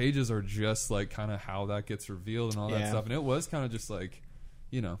 30 pages are just like kind of how that gets revealed and all that stuff. And it was kind of just like,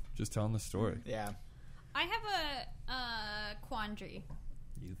 you know, just telling the story. Yeah. I have a quandary.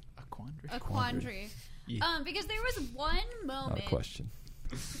 A quandary. A quandary. Because there was one Not moment, a question.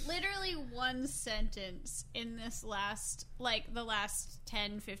 literally one sentence in this last, like the last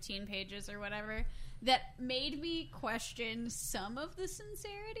 10, 15 pages or whatever, that made me question some of the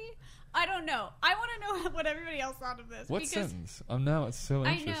sincerity. I don't know. I want to know what everybody else thought of this. What because sentence? I'm now so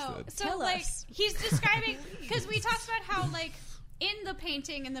I interested. know. So, Tell like, us. he's describing, because we talked about how, like, in the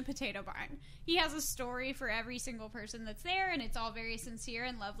painting in the potato barn, he has a story for every single person that's there, and it's all very sincere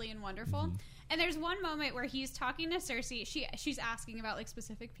and lovely and wonderful. And there's one moment where he's talking to Cersei. She's asking about, like,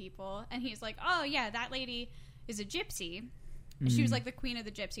 specific people, and he's like, oh, yeah, that lady is a gypsy. She was, like, the queen of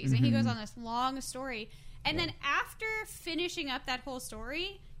the gypsies. And he goes on this long story. And then after finishing up that whole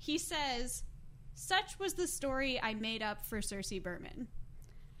story, he says, such was the story I made up for Cersei Berman.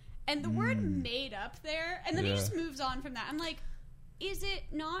 And the word made up there, and then he just moves on from that. I'm like, is it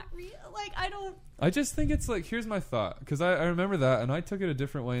not real? Like, I just think it's like, here's my thought, because I remember that, and I took it a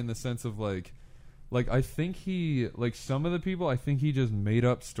different way in the sense of like I think he, like some of the people, I think he just made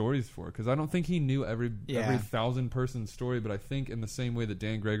up stories for, because I don't think he knew every 1,000 person story, but I think in the same way that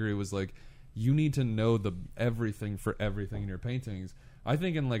Dan Gregory was like, you need to know everything for everything in your paintings. I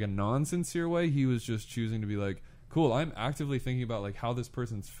think in like a non-sincere way, he was just choosing to be like, cool, I'm actively thinking about like how this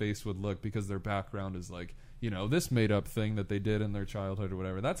person's face would look because their background is like, this made up thing that they did in their childhood or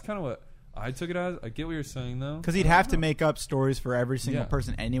whatever. That's kind of what I took it as. I get what you're saying though, because he'd have to make up stories for every single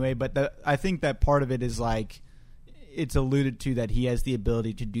person anyway. But I think that part of it is like, it's alluded to that he has the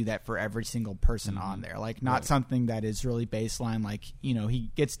ability to do that for every single person on there, like not something that is really baseline. Like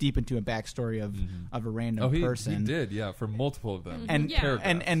he gets deep into a backstory of a random person. He did, for multiple of them,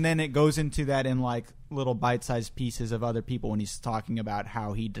 and then it goes into that in like little bite-sized pieces of other people when he's talking about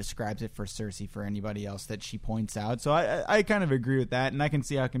how he describes it for Cersei for anybody else that she points out. So I kind of agree with that, and I can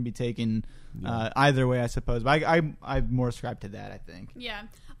see how it can be taken either way, I suppose. But I more ascribe to that, I think. Yeah.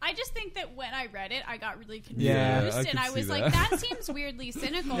 I just think that when I read it, I got really confused, and I was like, that seems weirdly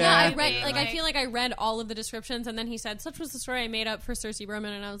cynical. I read, I feel like I read all of the descriptions, and then he said, such was the story I made up for Cersei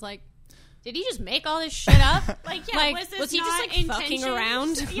Roman, and I was like, did he just make all this shit up? Was he just like fucking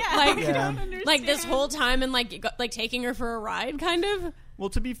around? Like this whole time and like taking her for a ride, kind of? Well,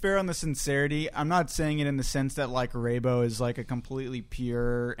 to be fair on the sincerity, I'm not saying it in the sense that like Rabo is like a completely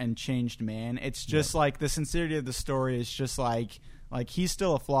pure and changed man. It's just like the sincerity of the story is just like he's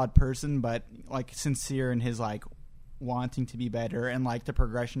still a flawed person, but like sincere in his like wanting to be better, and like the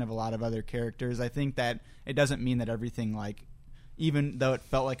progression of a lot of other characters. I think that it doesn't mean that everything, like, even though it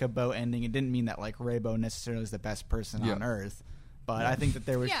felt like a bow ending, it didn't mean that like Rabo necessarily is the best person on Earth. But I think that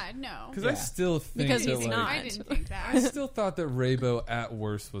there was because I still think because that, he's like, not. I didn't think that. I still thought that Rabo at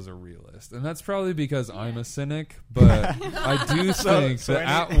worst was a realist, and that's probably because I'm a cynic. But I do think that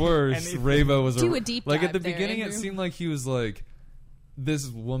at worst Rabo was do a deep like at the dive beginning. there, It seemed like he was like, this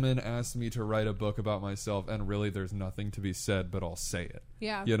woman asked me to write a book about myself, and really there's nothing to be said, but I'll say it.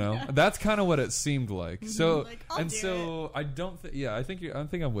 Yeah. That's kind of what it seemed like. So like, I don't I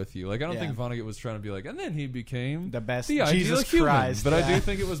think I'm with you. Like, I don't think Vonnegut was trying to be like, and then he became the best Jesus human. Christ. But I do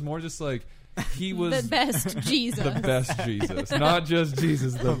think it was more just like, he was the best Jesus. The best Jesus. Not just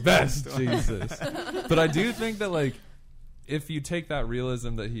Jesus, the best Jesus. But I do think that, like, if you take that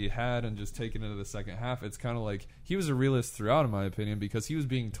realism that he had and just take it into the second half, it's kind of like he was a realist throughout, in my opinion, because he was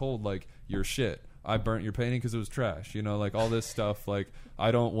being told, like, you're shit. I burnt your painting because it was trash. Like, all this stuff, like,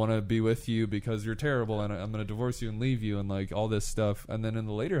 I don't want to be with you because you're terrible, and I'm going to divorce you and leave you, and, like, all this stuff. And then in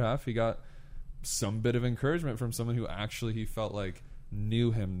the later half, he got some bit of encouragement from someone who actually he felt like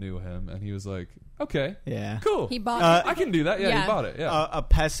knew him, and he was like, okay, cool, he bought I can do that. He bought it. A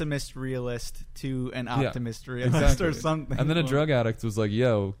pessimist realist to an optimist realist, or something. And then a drug addict was like,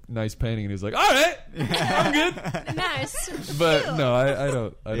 yo, nice painting, and he was like, all right, I'm good. Nice. But no,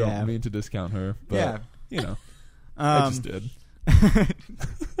 I don't mean to discount her, but I just did.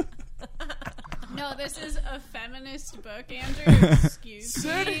 No, this is a feminist book, Andrew. Excuse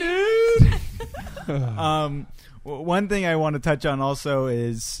me. One thing I want to touch on also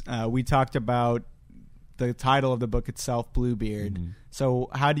is we talked about the title of the book itself, Bluebeard. Mm-hmm. So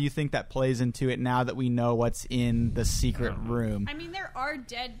how do you think that plays into it now that we know what's in the secret room? I mean, there are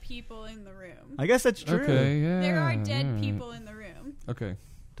dead people in the room. I guess that's true. Okay, yeah. There are dead people in the room. Okay.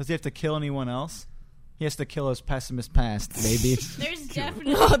 Does he have to kill anyone else? He has to kill his pessimist past, baby. There's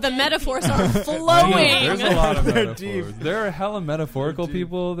definitely the metaphors are flowing. There's a lot of They're metaphors. There are hella metaphorical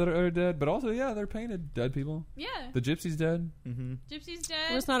people that are dead, but also, they're painted dead people. Yeah. The gypsy's dead. Mm-hmm. Gypsy's dead.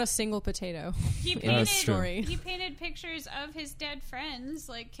 There's not a single potato. He painted pictures of his dead friends,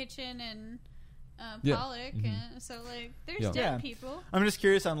 like Kitchen and Pollock. Mm-hmm. So, like, there's dead people. I'm just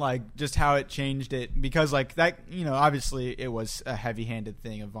curious on, like, just how it changed it. Because, like, that, obviously it was a heavy-handed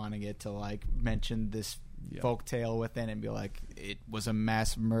thing of Vonnegut to, like, mention this folk tale within it and be like, it was a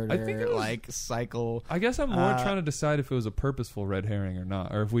mass murder, cycle. I guess I'm more trying to decide if it was a purposeful red herring or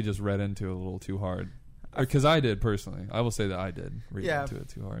not, or if we just read into it a little too hard. Because I did, personally. I will say that I did read into it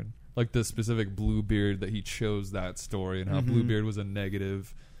too hard. Like, the specific Bluebeard, that he chose that story, and how Bluebeard was a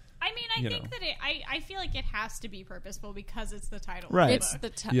negative... I mean, I think that I feel like it has to be purposeful because it's the title. Right. Of the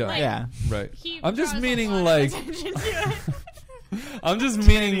book. It's the right. I'm just meaning like. I'm just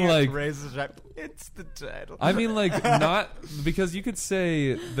meaning like. It's the title. I mean, like, not because you could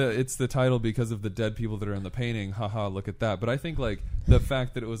say that it's the title because of the dead people that are in the painting. Haha, look at that. But I think like the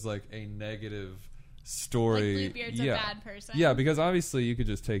fact that it was like a negative story. Like Bluebeard's a bad person. Yeah, because obviously you could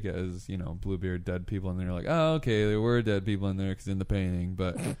just take it as, Bluebeard, dead people, and then you're like, oh, okay, there were dead people in there because in the painting.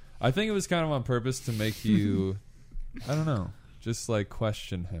 But I think it was kind of on purpose to make you, I don't know, just like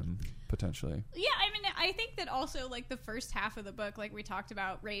question him potentially. Yeah, I mean, I think that also like the first half of the book, like we talked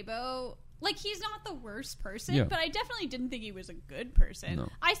about Rabo, like he's not the worst person, but I definitely didn't think he was a good person. No.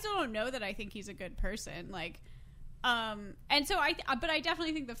 I still don't know that I think he's a good person. Like, And so but I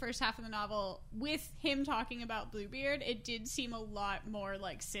definitely think the first half of the novel, with him talking about Bluebeard, it did seem a lot more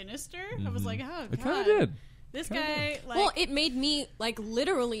like sinister. I was like, oh It god, kind of did. this guy. Like, well, it made me like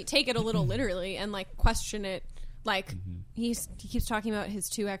literally take it a little literally and like question it. Like he keeps talking about his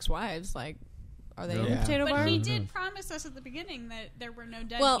 2 ex-wives. Like, are they in the potato but barn? he did promise us at the beginning that there were no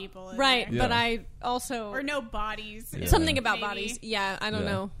dead people in right, there. Yeah. but I also Or no bodies. Yeah. something about Maybe. bodies. Yeah, I don't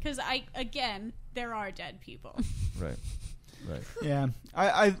know. Because there are dead people. Right. Yeah,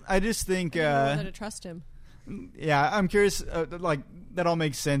 I just think I don't know whether to trust him. yeah, I'm curious. Like that all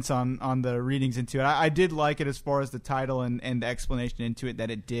makes sense on the readings into it. I did like it as far as the title and the explanation into it, that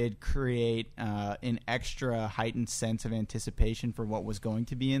it did create an extra heightened sense of anticipation for what was going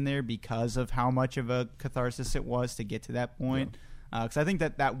to be in there because of how much of a catharsis it was to get to that point. Because I think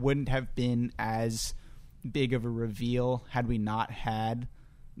that wouldn't have been as big of a reveal had we not had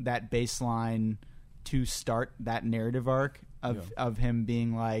that baseline to start that narrative arc of him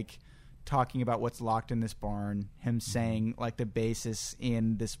being like talking about what's locked in this barn, him saying like the basis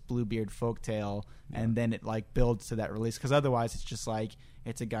in this Bluebeard folktale, and then it like builds to that release. Because otherwise it's just like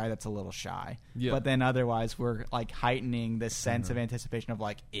it's a guy that's a little shy. Yeah. But then otherwise we're like heightening this sense of anticipation of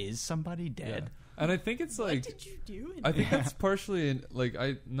like, is somebody dead? Yeah. And I think it's like, What did you do? I think that's partially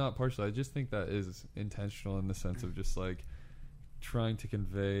not partially. I just think that is intentional in the sense of just like trying to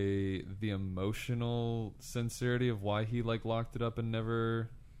convey the emotional sincerity of why he like locked it up and never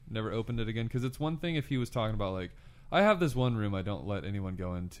opened it again. Because it's one thing if he was talking about like, I have this one room I don't let anyone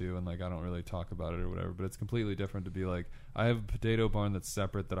go into and like I don't really talk about it or whatever, but it's completely different to be like, I have a potato barn that's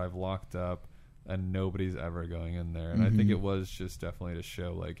separate that I've locked up and nobody's ever going in there. And I think it was just definitely to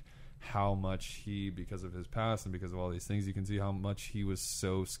show like how much he, because of his past and because of all these things, you can see how much he was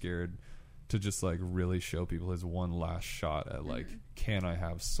so scared to just like really show people his one last shot at like, can I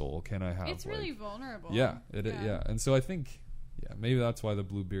have soul? Can I have? It's really vulnerable. Yeah, yeah. And so I think, maybe that's why the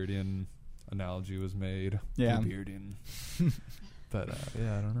Bluebeardian analogy was made. Yeah. Bluebeardian. But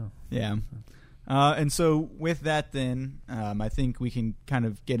I don't know. Yeah. And so with that, then I think we can kind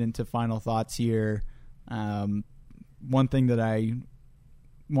of get into final thoughts here. One thing that I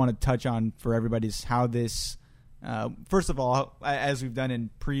want to touch on for everybody is how this. First of all, as we've done in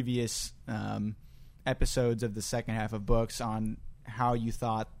previous episodes of the second half of books, on how you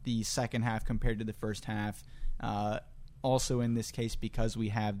thought the second half compared to the first half. Also in this case, because we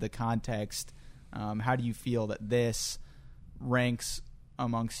have the context, how do you feel that this ranks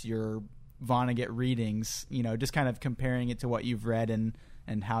amongst your Vonnegut readings? You know, just kind of comparing it to what you've read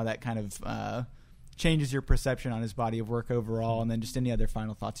and how that kind of changes your perception on his body of work overall, and then just any other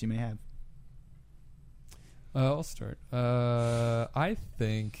final thoughts you may have. I'll start. I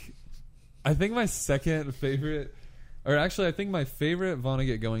think my second favorite, or actually I think my favorite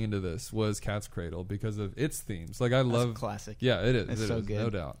Vonnegut going into this was Cat's Cradle because of its themes. Like I love classic. Yeah, it is. It's it so is, good. no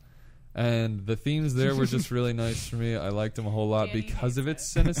doubt. And the themes there were just really nice for me. I liked them a whole lot Danny because of hates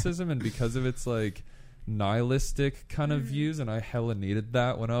its cynicism and because of its like nihilistic kind of views, and I hella needed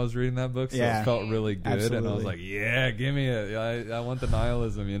that when I was reading that book, so it felt really good. Absolutely. And I was like, yeah, give me it. I want the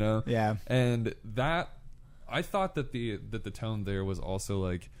nihilism, you know? Yeah. And that, I thought that the tone there was also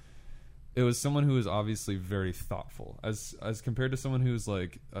like, it was someone who was obviously very thoughtful as compared to someone who's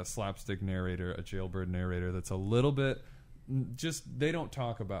like a slapstick narrator, a jailbird narrator that's a little bit just, they don't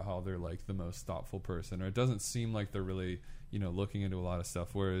talk about how they're like the most thoughtful person, or it doesn't seem like they're really, you know, looking into a lot of stuff,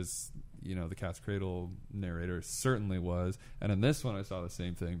 whereas, you know, the Cat's Cradle narrator certainly was. And in this one I saw the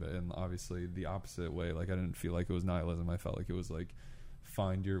same thing, but in obviously the opposite way. Like I didn't feel like it was nihilism. I felt like it was like,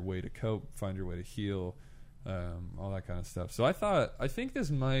 find your way to cope, find your way to heal, all that kind of stuff. So I think this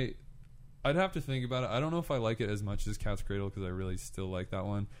might, I'd have to think about it. I don't know if I like it as much as Cat's Cradle because I really still like that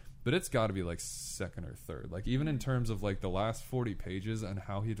one, but it's got to be like second or third. Like even in terms of like the last 40 pages and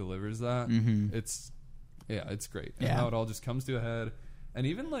how he delivers that, it's great. And how it all just comes to a head. And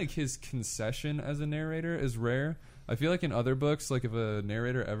even like his concession as a narrator is rare. I feel like in other books, like if a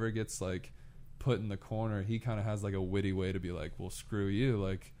narrator ever gets like put in the corner, he kind of has like a witty way to be like, well, screw you,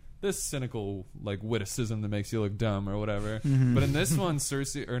 like this cynical like witticism that makes you look dumb or whatever. But in this one,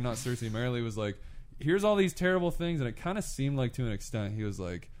 Merrily was like, here's all these terrible things, and it kind of seemed like to an extent he was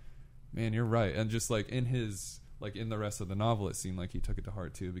like, man, you're right. And just like in his, like in the rest of the novel, it seemed like he took it to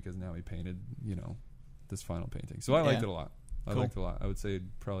heart too, because now he painted, you know, this final painting. So I liked it a lot. I liked it a lot. I would say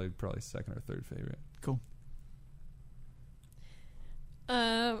probably second or third favorite. Cool.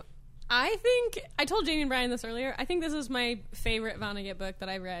 I think I told Janie and Brian this earlier. I think this is my favorite Vonnegut book that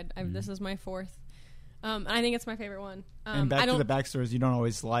I read. This is my fourth. And I think it's my favorite one. And back to the backstories, you don't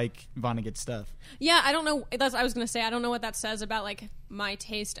always like Vonnegut stuff. Yeah, I don't know. That's I was going to say. I don't know what that says about like my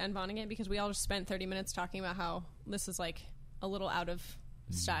taste and Vonnegut, because we all just spent 30 minutes talking about how this is like a little out of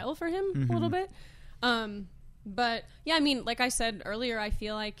style for him a little bit. But yeah, I mean, like I said earlier, I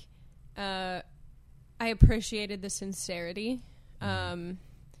feel like I appreciated the sincerity, and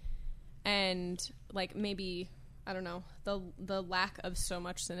like maybe, I don't know, the lack of so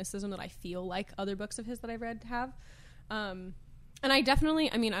much cynicism that I feel like other books of his that I've read have. And I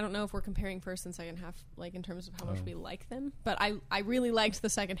definitely, I mean, I don't know if we're comparing first and second half, like in terms of how much we like them, but I really liked the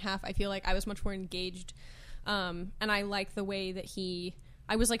second half. I feel like I was much more engaged, and I liked the way that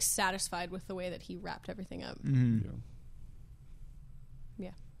I was like satisfied with the way that he wrapped everything up.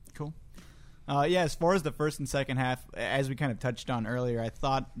 Yeah. Cool. Yeah, as far as the first and second half, as we kind of touched on earlier, I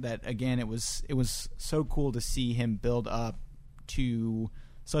thought that, again, it was so cool to see him build up to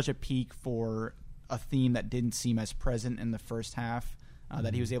such a peak for a theme that didn't seem as present in the first half,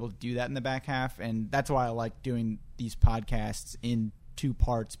 that he was able to do that in the back half. And that's why I like doing these podcasts in 2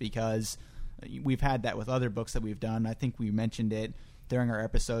 parts, because we've had that with other books that we've done. I think we mentioned it during our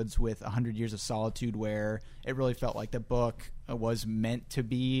episodes with 100 Years of Solitude, where it really felt like the book was meant to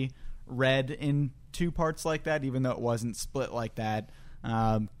be read in 2 parts like that, even though it wasn't split like that.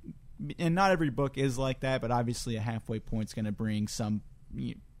 And not every book is like that, but obviously a halfway point's going to bring some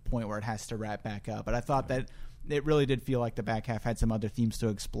point where it has to wrap back up. But I thought that it really did feel like the back half had some other themes to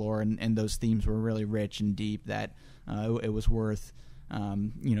explore, and those themes were really rich and deep, that it was worth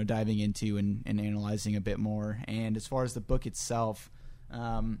diving into and analyzing a bit more. And as far as the book itself,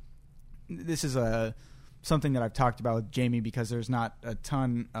 this is something that I've talked about with Jamie, because there's not a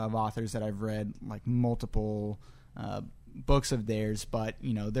ton of authors that I've read like multiple books of theirs, but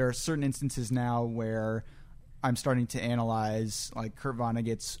there are certain instances now where I'm starting to analyze like Kurt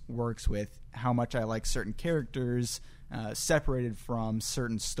Vonnegut's works with how much I like certain characters separated from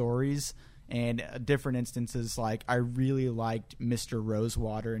certain stories. And different instances, like I really liked Mr.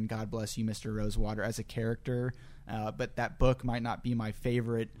 Rosewater and God Bless You, Mr. Rosewater as a character, but that book might not be my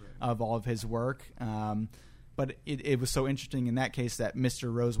favorite of all of his work. But it was so interesting in that case that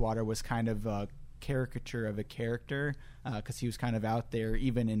Mr. Rosewater was kind of a caricature of a character, because he was kind of out there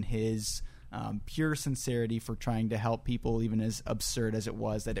even in his pure sincerity for trying to help people, even as absurd as it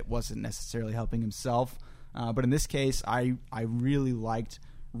was that it wasn't necessarily helping himself. But in this case, I really liked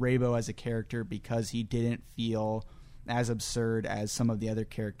Rabo as a character because he didn't feel as absurd as some of the other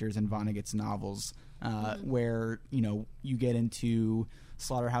characters in Vonnegut's novels, where you get into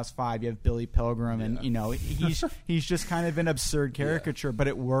Slaughterhouse-Five, you have Billy Pilgrim, and he's just kind of an absurd caricature, but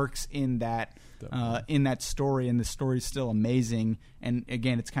it works in that story, and the story's still amazing. And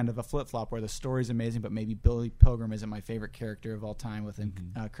again, it's kind of a flip-flop where the story's amazing, but maybe Billy Pilgrim isn't my favorite character of all time within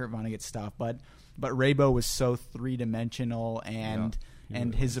Kurt Vonnegut stuff. But Rabo was so three-dimensional, and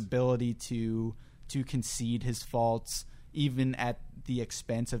his ability to concede his faults, even at the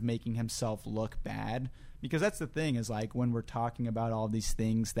expense of making himself look bad. Because that's the thing, is like when we're talking about all these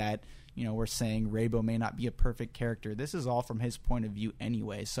things that, we're saying Rabo may not be a perfect character, this is all from his point of view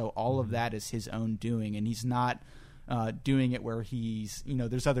anyway. So all of that is his own doing, and he's not doing it where he's,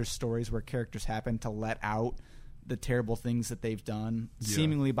 there's other stories where characters happen to let out the terrible things that they've done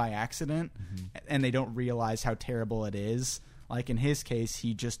seemingly by accident, and they don't realize how terrible it is. Like in his case,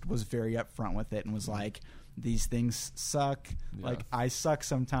 he just was very upfront with it and was like, these things suck. Like, I suck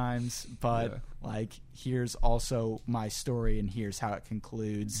sometimes, but like, here's also my story, and here's how it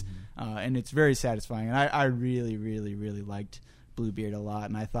concludes. And it's very satisfying. And I really, really, really liked Bluebeard a lot.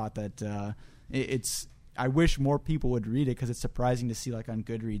 And I thought that I wish more people would read it, because it's surprising to see, like, on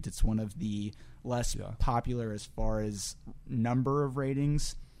Goodreads, it's one of the less popular as far as number of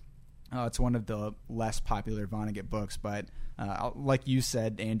ratings. It's one of the less popular Vonnegut books, but like you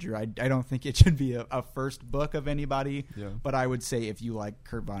said, Andrew, I don't think it should be a first book of anybody, but I would say if you like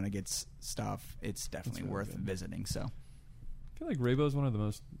Kurt Vonnegut's stuff, it's definitely really worth visiting. So I feel like Rabo is one of the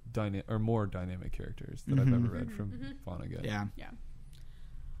most more dynamic characters that I've ever read from Vonnegut. Yeah.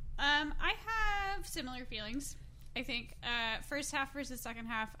 I have similar feelings. I think first half versus second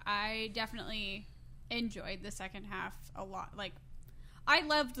half, I definitely enjoyed the second half a lot. Like, I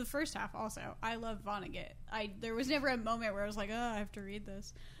loved the first half also. I love Vonnegut. There was never a moment where I was like, oh, I have to read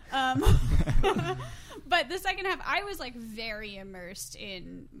this. But the second half, I was like very immersed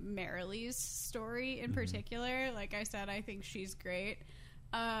in Marilee's story in particular. Like I said, I think she's great.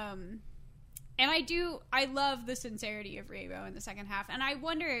 And I love the sincerity of Rabo in the second half. And I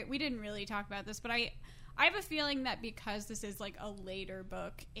wonder, we didn't really talk about this, but I have a feeling that because this is like a later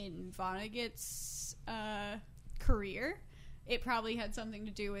book in Vonnegut's career, it probably had something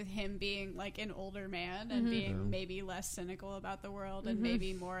to do with him being like an older man and being maybe less cynical about the world and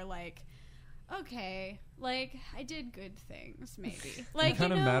maybe more like okay, like I did good things, maybe. Like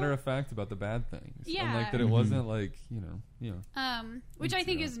kind of matter of fact about the bad things. Yeah. And like that it wasn't like, which I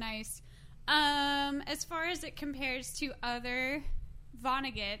think is nice. As far as it compares to other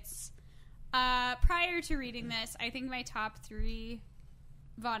Vonnegut's, prior to reading this, I think my top 3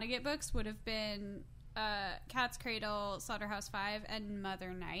 Vonnegut books would have been Cat's Cradle, Slaughterhouse-Five, and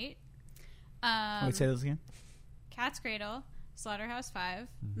Mother Night. Wait, say those again. Cat's Cradle, Slaughterhouse-Five,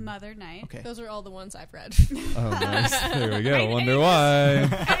 Mother Night. Okay. Those are all the ones I've read. Oh, nice. There we go. Wonder why.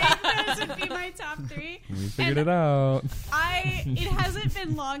 I think those would be my top 3. We figured it out. It hasn't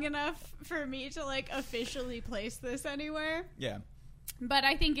been long enough for me to like officially place this anywhere. Yeah. But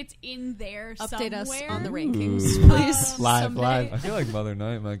I think it's in there Update somewhere. us on the rankings, Ooh. please. Live. I feel like Mother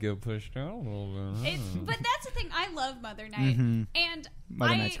Night might get pushed out a little bit. But that's the thing. I love Mother Night. And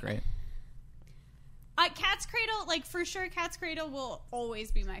Mother Night's great. Cat's Cradle, like for sure, Cat's Cradle will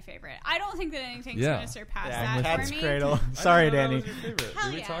always be my favorite. I don't think that anything's going to surpass that Cat's for me. Cradle. Sorry, Danny. Hell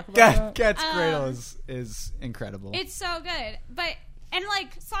Did we yeah. talk about that? Cat's Cradle is incredible. It's so good. And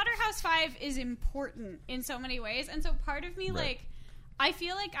like Slaughterhouse-Five is important in so many ways. And so part of me, like, I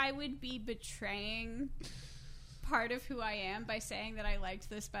feel like I would be betraying part of who I am by saying that I liked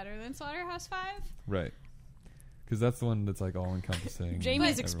this better than Slaughterhouse-Five. Right. Because that's the one that's like all encompassing.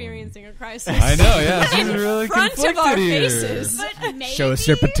 Jamie's experiencing a crisis. I know, yeah. She's really front conflicted of our here. But faces. maybe, Show us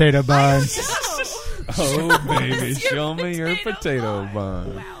your potato buns. Oh, baby, show me your potato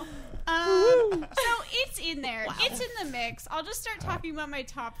bun. Wow. So it's in there. Wow. It's in the mix. I'll just start talking about my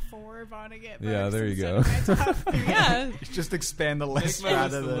top 4 Vonnegut books. Yeah, there you instead go. of my top 3. Yeah. Just expand the list Make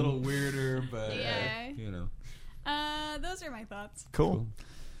rather a than little weirder, but Yeah. Those are my thoughts. cool.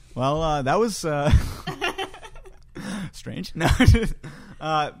 Well, that was strange. No,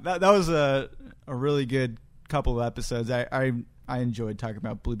 that was a really good couple of episodes. I enjoyed talking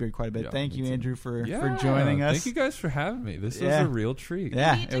about Bluebeard quite a bit. Yeah, Thank you, me too. Andrew, for joining us. Thank you guys for having me. This was Yeah. a real treat.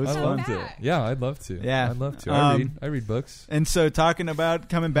 Yeah, You need it to was I come fun. loved it. back. Yeah, I'd love to. Yeah. I'd love to. I read books. And so, talking about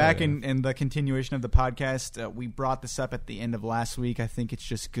coming back yeah. and the continuation of the podcast, we brought this up at the end of last week. I think it's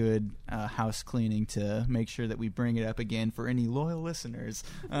just good house cleaning to make sure that we bring it up again for any loyal listeners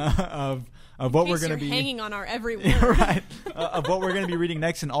of what we're going to be hanging on our every word. right of what we're going to be reading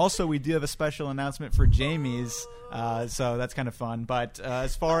next. And also, we do have a special announcement for Jamie's, so that's kind of fun. But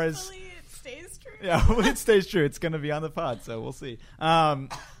as far as Hopefully it stays true. yeah, well, it stays true. It's going to be on the pod, so we'll see.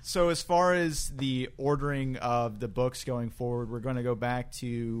 So as far as the ordering of the books going forward, we're going to go back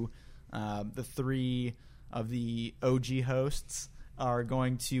to the 3 of the OG hosts are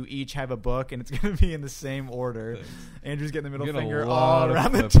going to each have a book, and it's going to be in the same order. Thanks. Andrew's getting the middle Get a finger lot all of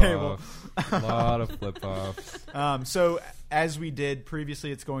around the flip table. offs. A lot of flip-offs. So as we did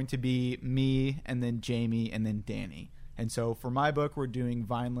previously, it's going to be me, and then Jamie, and then Danny. And so for my book, we're doing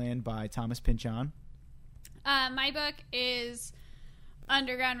Vineland by Thomas Pynchon. My book is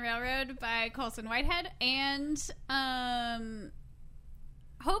Underground Railroad by Colson Whitehead, and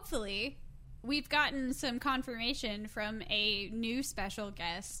hopefully we've gotten some confirmation from a new special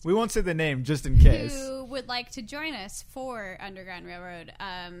guest We won't say the name just in case. who would like to join us for Underground Railroad.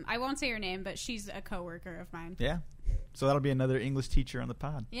 I won't say her name, but she's a coworker of mine. Yeah. So that'll be another English teacher on the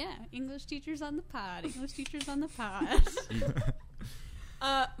pod. Yeah, English teachers on the pod. English teachers on the pod.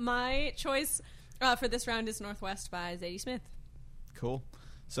 My choice for this round is Northwest by Zadie Smith. Cool.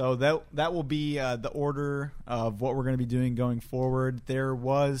 So that will be the order of what we're going to be doing going forward. There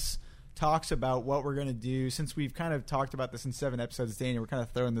was talks about what we're going to do. Since we've kind of talked about this in 7 episodes, Danny, we're kind of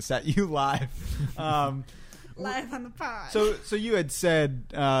throwing this at you live. Live on the pod. So you had said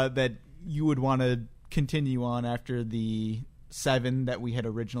that you would want to continue on after the 7 that we had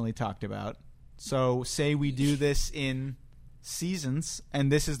originally talked about. So say we do this in seasons,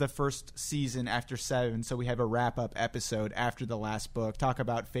 and this is the first season after 7, so we have a wrap-up episode after the last book. Talk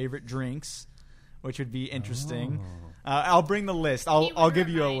about favorite drinks, which would be interesting. I'll bring the list. I'll give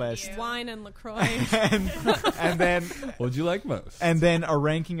you a list. Wine and LaCroix. and then What'd you like most? and then a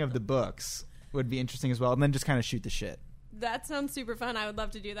ranking of the books would be interesting as well, and then just kind of shoot the shit. That sounds super fun. I would love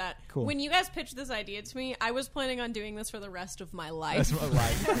to do that. Cool. When you guys pitched this idea to me, I was planning on doing this for the rest of my life. That's what I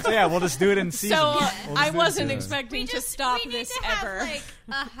like. So yeah, we'll just do it in seasons. So We'll just I do it in wasn't seasons. expecting to we stop need this to have, ever. like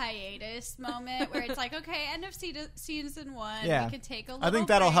a hiatus moment where it's like, okay, end of season 1. Yeah. We could take a little I think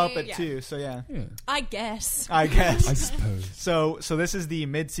that'll help it break. too. So yeah, Yeah, I guess. I guess. I suppose. So this is the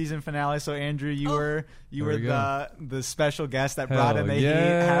mid-season finale. So Andrew, you were There we go. the special guest that brought in the heat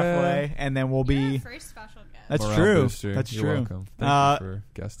yeah. halfway, and then we'll You're be. our first special guest. That's Morale true. booster. That's You're true. welcome. Thank you for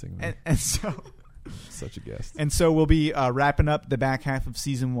guesting me. And so Such a guest. And so we'll be wrapping up the back half of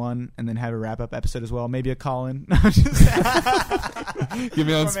season 1 and then have a wrap-up episode as well. Maybe a call-in. Give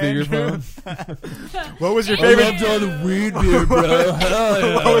me on speakerphone. What was your favorite? I loved all the weed beer, bro. Hell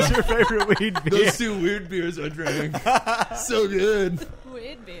yeah. What was your favorite weed beer? Those 2 weird beers I drank. So good.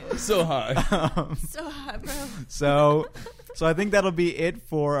 Weird beer. So high. So hot, bro. So I think that'll be it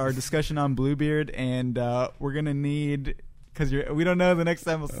for our discussion on Bluebeard, and we're gonna need, because we don't know the next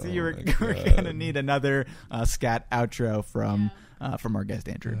time we'll see you. We're gonna need another scat outro from our guest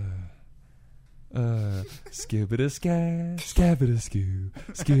Andrew. Skibbida scat, scabbida skoo,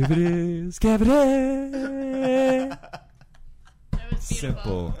 skibbida scabbida.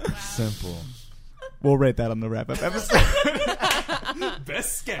 Simple. We'll rate that on the wrap-up episode.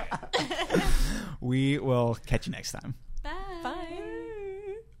 Best scat. We will catch you next time.